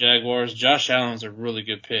with the Jaguars, Josh Allen's a really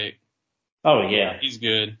good pick. Oh yeah, he's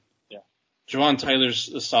good. Yeah. Jawan Taylor's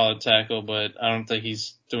a solid tackle, but I don't think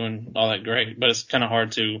he's doing all that great. But it's kind of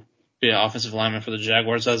hard to be an offensive lineman for the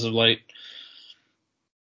Jaguars as of late.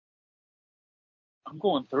 I'm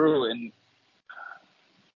going through and.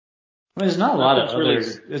 There's not a lot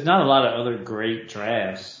of other great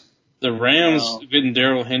drafts. The Rams getting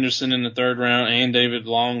Darrell Henderson in the third round and David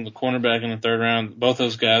Long, the cornerback, in the third round. Both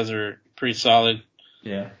those guys are pretty solid.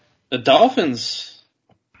 Yeah. The Dolphins,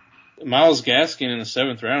 Myles Gaskin in the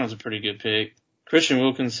seventh round is a pretty good pick. Christian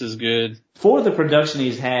Wilkins is good. For the production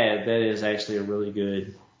he's had, that is actually a really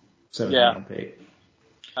good seventh round pick.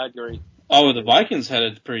 I agree. Oh, the Vikings had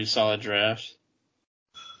a pretty solid draft.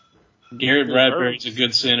 Garrett Bradbury's a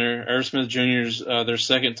good center. Irv Smith Jr.'s their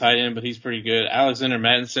second tight end, but he's pretty good. Alexander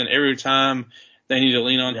Mattison, every time they need to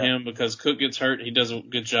lean on him because Cook gets hurt, he does a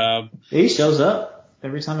good job. He shows up.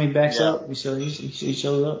 Every time he backs up, he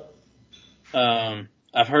shows up.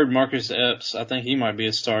 I've heard Marcus Epps. I think he might be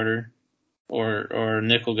a starter or a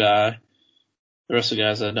nickel guy. The rest of the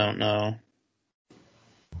guys I don't know.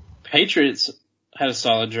 Patriots had a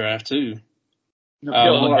solid draft too. Let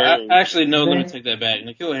me take that back.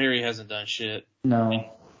 N'Keal Harry hasn't done shit.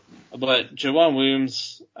 No. But Jawan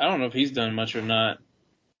Williams, I don't know if he's done much or not.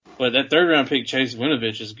 But that third round pick, Chase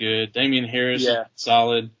Winovich, is good. Damian Harris, is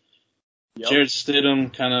solid. Yep. Jared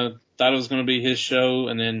Stidham kind of thought it was going to be his show,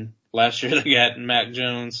 and then last year they got Mac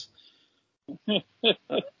Jones. And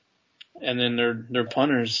then their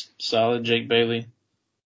punter's solid, Jake Bailey.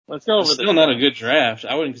 Let's go over this. Still not a good draft.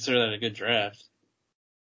 I wouldn't consider that a good draft.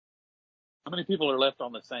 How many people are left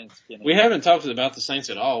on the Saints? Kenny? We haven't talked about the Saints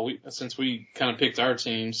at all since we kind of picked our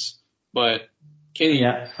teams. But Kenny,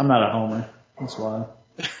 yeah, I'm not a homer. That's why.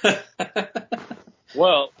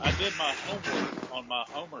 Well, I did my homework on my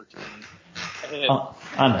homer team. And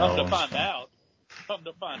I know. Come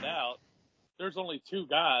to find out, there's only two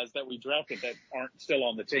guys that we drafted that aren't still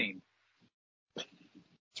on the team.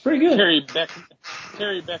 It's pretty good.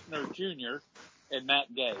 Terry Beckner Jr. and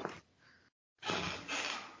Matt Gay.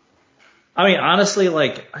 I mean, honestly, I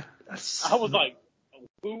was like,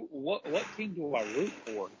 what team do I root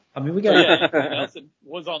for? I mean, we got Nelson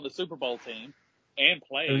was on the Super Bowl team and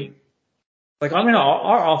played.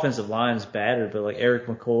 Our offensive line's battered, but Eric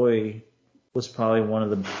McCoy was probably one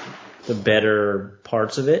of the better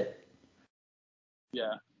parts of it.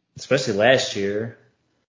 Yeah. Especially last year.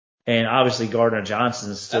 And obviously Gardner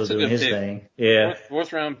Johnson's still doing his thing. Yeah.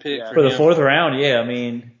 Fourth round pick for the fourth round. Yeah. I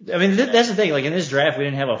mean, that's the thing. In this draft, we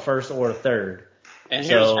didn't have a first or a third. And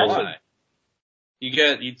here's why.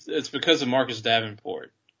 It's because of Marcus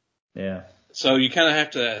Davenport. Yeah. So you kind of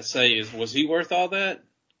have to say, was he worth all that?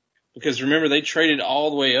 Because remember, they traded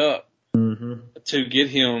all the way up to get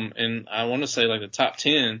him, and I want to say the top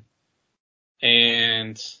 10.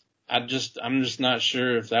 And I'm just not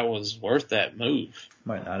sure if that was worth that move.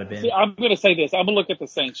 Might not have been. See, I'm going to say this. I'm going to look at the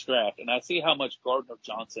Saints draft, and I see how much Gardner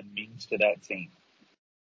Johnson means to that team.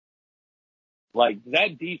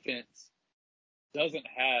 That defense doesn't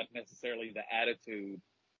have necessarily the attitude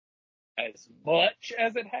as much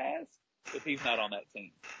as it has if he's not on that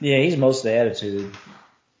team. Yeah, he's most of the attitude.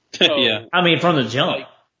 So, yeah. I mean, from the jump.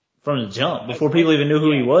 From the jump. Before people even knew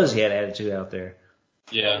who he was, he had attitude out there.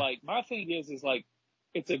 Yeah. So, my thing is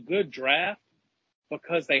it's a good draft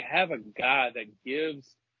because they have a guy that gives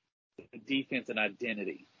the defense an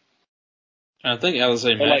identity. I think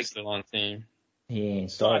Alizé Mack's still on the team. He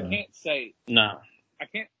ain't So I starting. can't say No. I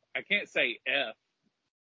can't say F.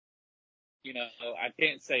 You know, I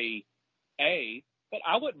can't say A, but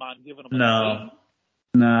I wouldn't mind giving him a C.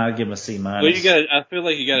 No, I'd give him a C minus. Well, I feel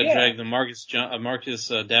like you got to drag the Marcus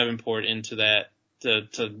Davenport into that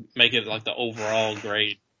to make it like the overall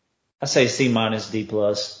grade. I say C minus D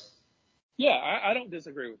plus. Yeah, I don't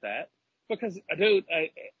disagree with that because, dude,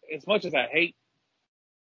 as much as I hate,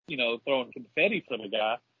 throwing confetti for the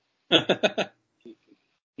guy,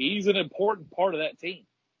 he's an important part of that team.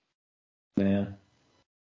 Yeah,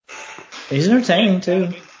 he's entertaining too.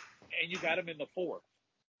 And you got him in the 4th.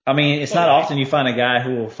 I mean, it's not often you find a guy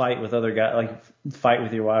who will fight with other guys, like fight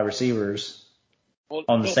with your wide receivers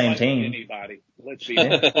on the same team. Anybody. Let's see.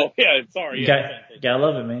 Oh yeah, sorry. Gotta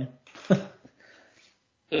love it, man.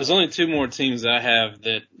 There's only 2 more teams that I have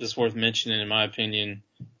that's worth mentioning, in my opinion.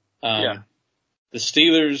 The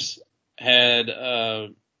Steelers had I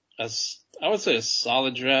would say a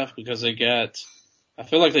solid draft because I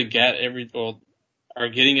feel like they got are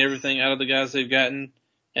getting everything out of the guys they've gotten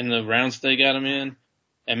and the rounds they got them in,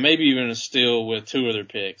 and maybe even a steal with 2 of their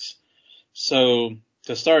picks. So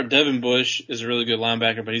to start, Devin Bush is a really good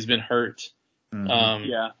linebacker, but he's been hurt.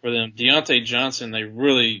 Mm-hmm. For them, Deontay Johnson, they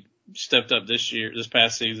really stepped up this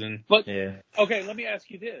past season. But okay, let me ask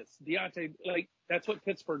you this: Deontay, that's what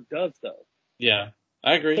Pittsburgh does, though. Yeah,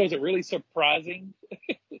 I agree. So is it really surprising?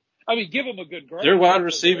 I mean, give him a good grade. They're wide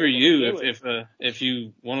receiver if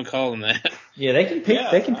you want to call them that. Yeah, they can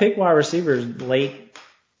pick. They can pick wide receivers late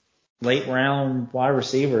round wide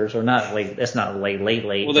receivers, or not late. That's not late.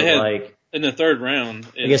 Well, they had in the 3rd round.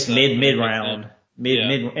 I guess mid round, mid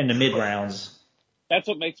in the mid rounds. That's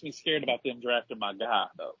what makes me scared about them drafting my guy,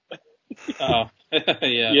 though. Oh,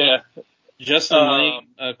 yeah. Yeah. Justin Lane,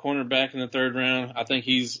 cornerback in the 3rd round. I think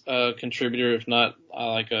he's a contributor, if not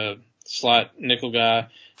like a slot nickel guy.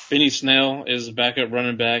 Benny Snell is a backup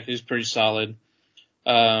running back. He's pretty solid.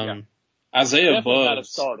 Isaiah definitely Buggs. Not a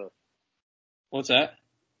starter. What's that?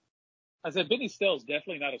 I said Benny Snell's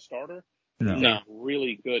definitely not a starter. No. He's a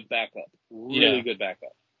really good backup. Good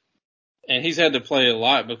backup. And he's had to play a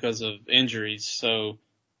lot because of injuries. So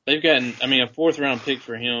they've gotten, a 4th round pick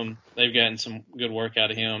for him. They've gotten some good work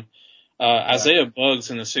out of him. Isaiah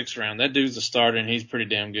Buggs in the 6th round. That dude's a starter and he's pretty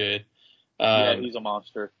damn good. He's a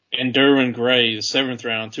monster. And Derwin Gray, the 7th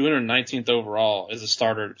round, 219th overall, is a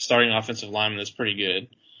starting offensive lineman that's pretty good.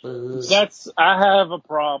 I have a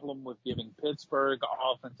problem with giving Pittsburgh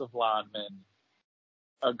offensive linemen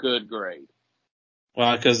a good grade.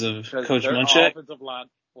 Why? Because of Coach Munchak?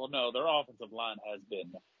 Their offensive line has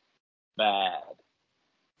been bad.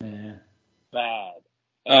 Yeah. Bad.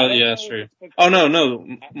 Oh, yeah, that's true. Oh,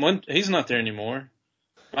 no. He's not there anymore.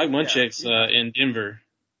 Mike Munchak's in Denver.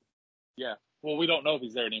 Yeah. Well, we don't know if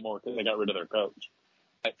he's there anymore because they got rid of their coach.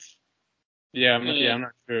 Yeah, I'm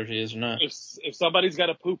not sure if he is or not. If somebody's got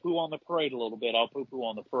to poo-poo on the parade a little bit, I'll poo-poo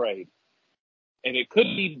on the parade. And it could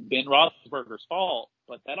be Ben Roethlisberger's fault,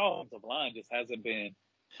 but that offensive line just hasn't been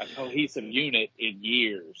a cohesive unit in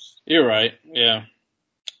years. You're right, yeah.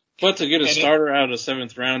 But to get a starter out of a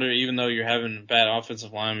 7th rounder, even though you're having a bad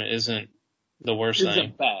offensive lineman, isn't the worst thing.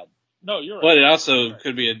 Isn't bad. No, you're right. But it also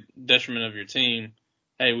could be a detriment of your team.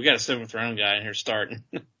 Hey, we got a 7th round guy in here starting.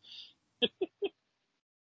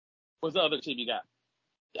 What's the other team you got?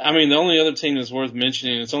 The only other team that's worth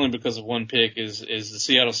mentioning, it's only because of 1 pick, is the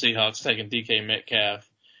Seattle Seahawks taking DK Metcalf.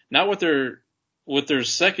 Not with their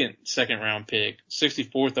second round pick,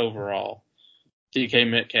 64th overall, DK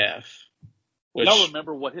Metcalf. Y'all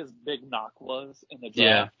remember what his big knock was in the draft?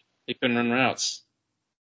 Yeah, he couldn't run routes.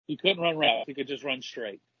 He couldn't run routes. He could just run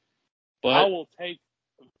straight. But I will take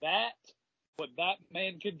what that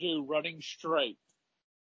man can do running straight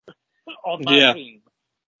on my team.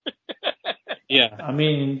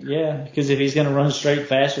 Yeah. Because if he's going to run straight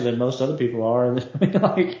faster than most other people are,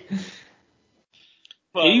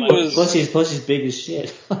 plus he's big as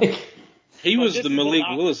shit. He was the Malik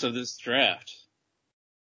Willis of this draft.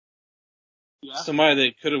 Yeah. Somebody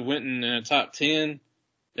that could have went in a top 10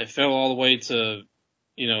 that fell all the way to,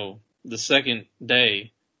 the second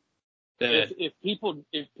day. If people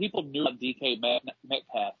knew about DK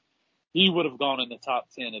Metcalf, he would have gone in the top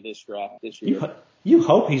 10 of this draft this year. You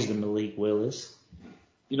hope he's the Malik Willis.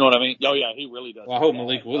 You know what I mean? Oh yeah, he really does. Well, I hope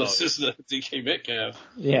Malik Willis is the DK Metcalf.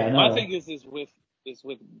 Yeah, no. My thing is with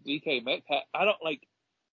DK Metcalf. I don't like.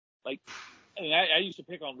 I used to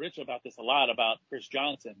pick on Rich about this a lot about Chris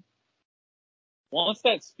Johnson. Once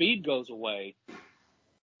that speed goes away,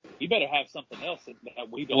 he better have something else that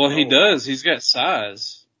we don't. Well, know he does. about. He's got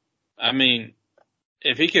size. I mean,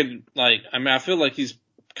 if he could, I feel like he's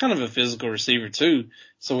kind of a physical receiver too.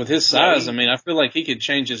 So with his size, I feel like he could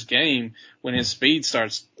change his game when his speed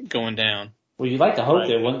starts going down. Well, you'd like to hope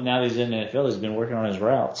that now that he's in the NFL, he's been working on his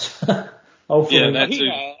routes. Hopefully. Yeah, that too.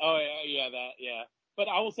 Yeah. But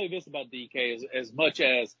I will say this about DK: as much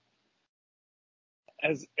as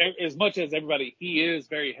everybody, he is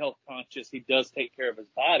very health conscious. He does take care of his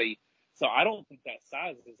body, so I don't think that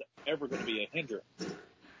size is ever going to be a hindrance.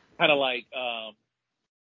 Kind of like,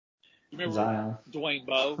 you remember Zion. Dwayne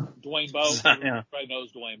Bowe? Dwayne Bowe, everybody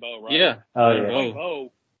knows Dwayne Bowe, right? Yeah. Oh, yeah. Dwayne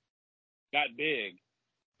Bowe got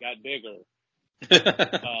bigger.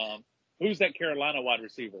 Who's that Carolina wide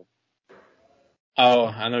receiver? Oh,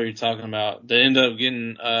 I know what you're talking about. They end up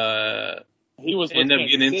getting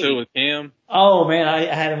getting into it with Cam. Oh man,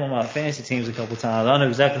 I had him on my fantasy teams a couple times. I know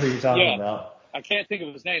exactly who you're talking about. I can't think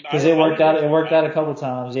of his name because it worked out. It worked out a couple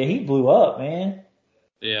times. Yeah, he blew up, man.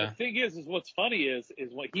 Yeah. The thing is what's funny is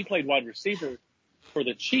when he played wide receiver for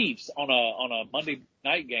the Chiefs on a Monday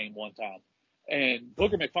night game one time, and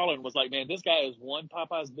Booger McFarland was like, "Man, this guy is one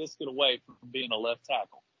Popeye's biscuit away from being a left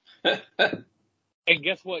tackle." And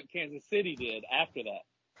guess what Kansas City did after that?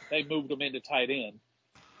 They moved him into tight end.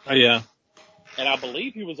 Oh, yeah. And I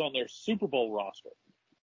believe he was on their Super Bowl roster.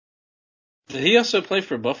 Did he also play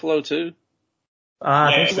for Buffalo, too?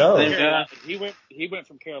 I think so. He went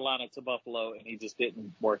from Carolina to Buffalo, and he just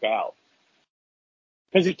didn't work out.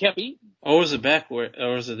 Because he kept eating. Or was it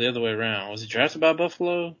or was it the other way around? Was he drafted by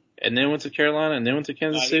Buffalo, and then went to Carolina, and then went to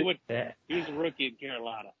Kansas City? He was a rookie in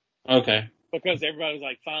Carolina. Okay. Because everybody was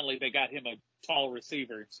like, finally, they got him a tall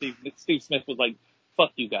receiver. Steve Smith was like,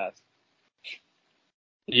 fuck you guys.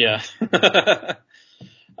 Yeah.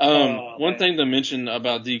 One thing to mention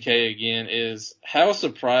about DK again is how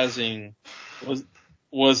surprising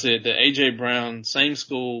was it that AJ Brown, same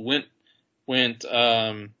school, went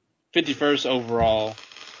 51st overall.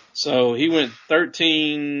 So he went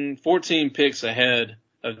 14 picks ahead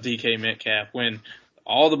of DK Metcalf when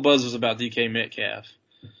all the buzz was about DK Metcalf.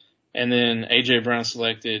 And then AJ Brown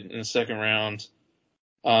selected in the second round,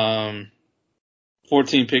 14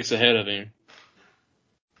 picks ahead of him.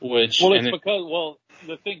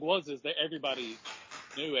 The thing was that everybody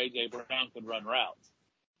knew AJ Brown could run routes.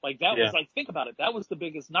 Like that was think about it. That was the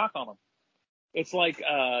biggest knock on him. It's like,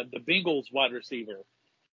 the Bengals wide receiver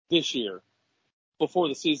this year before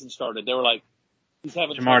the season started. They were like, he's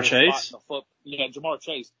having Jamar Chase. spotting the foot. Yeah, Jamar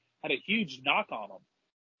Chase had a huge knock on him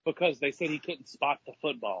because they said he couldn't spot the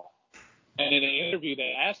football. And in an interview,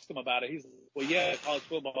 they asked him about it. He's like, well, yeah, college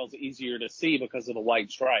football is easier to see because of the white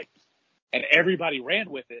stripes. And everybody ran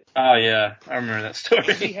with it. Oh, yeah. I remember that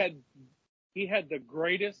story. He had the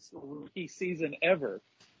greatest rookie season ever.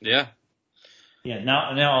 Yeah. Yeah,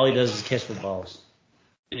 now all he does is catch footballs.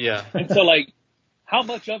 Yeah. And so, how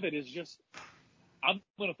much of it is just, I'm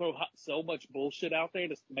going to throw so much bullshit out there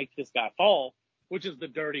to make this guy fall, which is the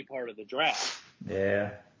dirty part of the draft.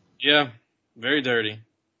 Yeah. Yeah. Very dirty.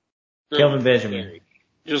 Kelvin Benjamin.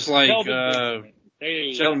 Just like, Kelvin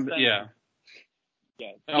Shelton, yeah.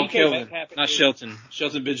 Yeah. Oh, Kelvin, not Shelton.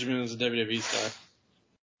 Shelton Benjamin was a WWE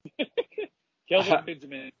star. Kelvin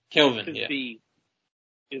Benjamin. Kelvin,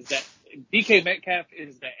 is that DK Metcalf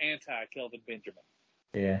is the anti-Kelvin Benjamin.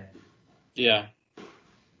 Yeah. Yeah.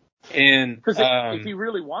 And because if he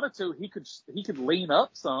really wanted to, he could lean up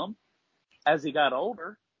some as he got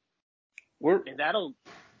older. We're going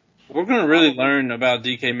to really learn about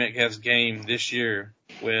DK Metcalf's game this year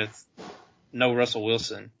with no Russell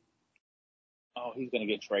Wilson. Oh, he's going to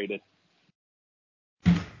get traded.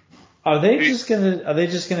 Are they just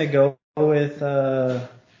gonna go with Drew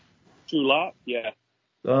Lock? Yeah.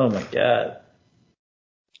 Oh my God.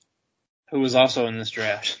 Who was also in this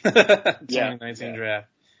draft. 2019 draft.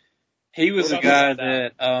 He was a guy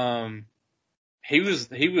that he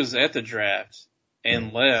was at the draft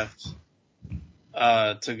and left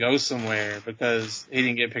to go somewhere because he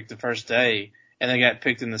didn't get picked the first day, and they got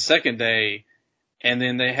picked in the second day, and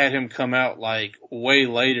then they had him come out way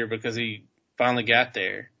later because he finally got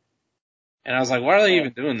there. And I was like, why are they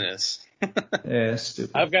even doing this? Yeah, it's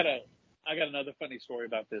stupid. I got another funny story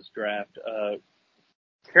about this draft.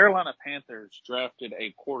 Carolina Panthers drafted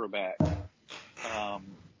a quarterback,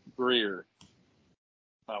 Greer.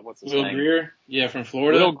 What's his name? Will Greer? Yeah, from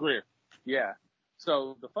Florida. Will Greer. Yeah.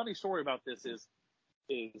 So the funny story about this is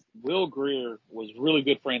Will Greer was really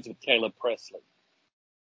good friends with Caleb Presley.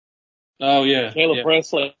 Oh yeah. Caleb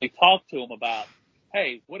Presley talked to him about,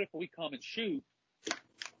 hey, what if we come and shoot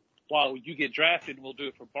while you get drafted and we'll do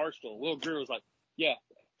it for Barstool? Will Greer was like, yeah,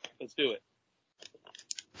 let's do it.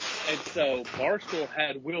 And so Barstool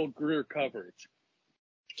had Will Greer coverage.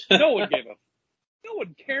 No one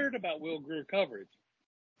cared about Will Greer coverage,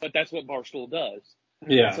 but that's what Barstool does.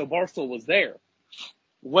 Yeah. And so Barstool was there.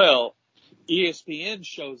 Well, ESPN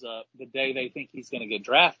shows up the day they think he's going to get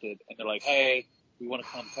drafted, and they're like, "Hey, we want to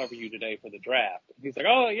come cover you today for the draft." And he's like,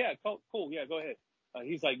 "Oh yeah, cool, yeah, go ahead."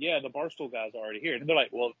 He's like, "Yeah, the Barstool guys are already here," and they're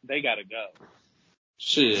like, "Well, they got to go.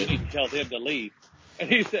 Shit. You need to tell them to leave." And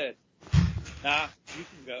he said, "Nah, you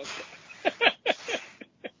can go.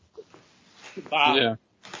 Bye. Yeah.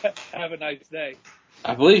 Have a nice day."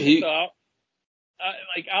 I believe he. So,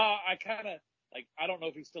 I kind of like, I don't know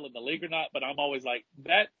if he's still in the league or not, but I'm always like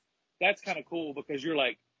that. That's kind of cool because you're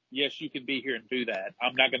like, yes, you can be here and do that.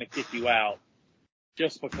 I'm not going to kick you out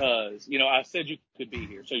just because, I said you could be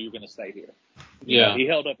here, so you're going to stay here. He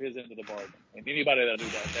held up his end of the bargain, and anybody that'll do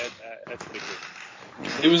that's pretty cool.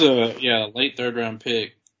 He was a late third round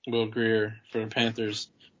pick, Will Greer for the Panthers.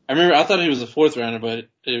 I thought he was a fourth rounder, but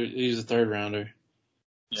he's a third rounder.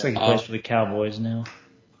 It's like he plays for the Cowboys now.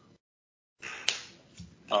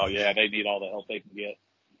 Oh yeah, they need all the help they can get.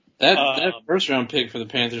 That first round pick for the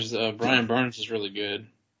Panthers, Brian Burns, is really good.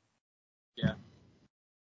 Yeah.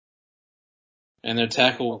 And their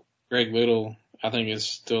tackle, Greg Little, I think is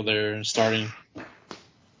still there and starting.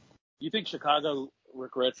 You think Chicago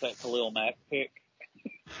regrets that Khalil Mack pick?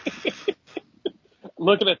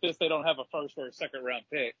 Looking at this, they don't have a first or a second round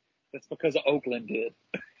pick. That's because Oakland did.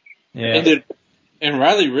 Yeah. And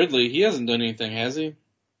Riley Ridley, he hasn't done anything, has he?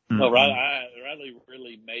 No, Riley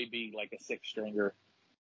Ridley may be like a sixth stringer.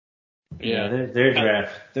 Yeah, their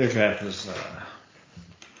draft was.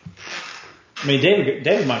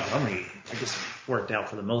 David Montgomery, I guess, worked out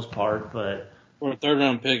for the most part, but for a third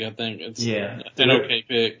round pick, I think it's an okay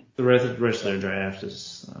pick. The rest of their draft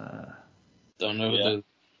is. Don't know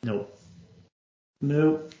who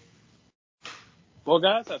Nope. Well,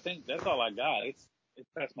 guys, I think that's all I got. It's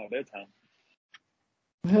past my bedtime.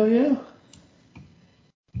 Hell yeah.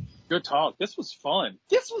 Good talk. This was fun.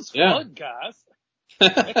 Fun, guys.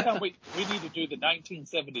 Next time we need to do the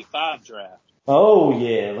 1975 draft. Oh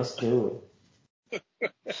yeah, let's do it.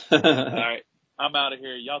 All right. I'm out of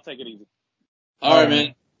here. Y'all take it easy. All right,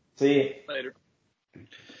 man. See you later.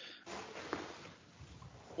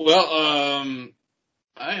 Well,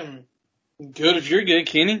 I am good. If you're good,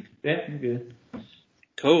 Kenny. Yeah, I'm good.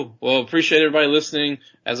 Cool. Well, appreciate everybody listening.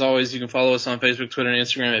 As always, you can follow us on Facebook, Twitter, and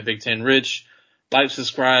Instagram at Big Ten Rich. Like,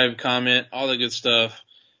 subscribe, comment, all the good stuff.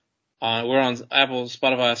 We're on Apple,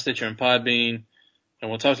 Spotify, Stitcher, and Podbean. And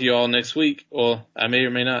we'll talk to you all next week. Well, I may or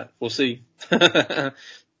may not. We'll see.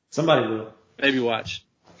 Somebody will. Maybe watch.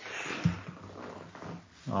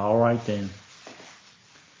 All right then.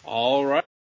 All right.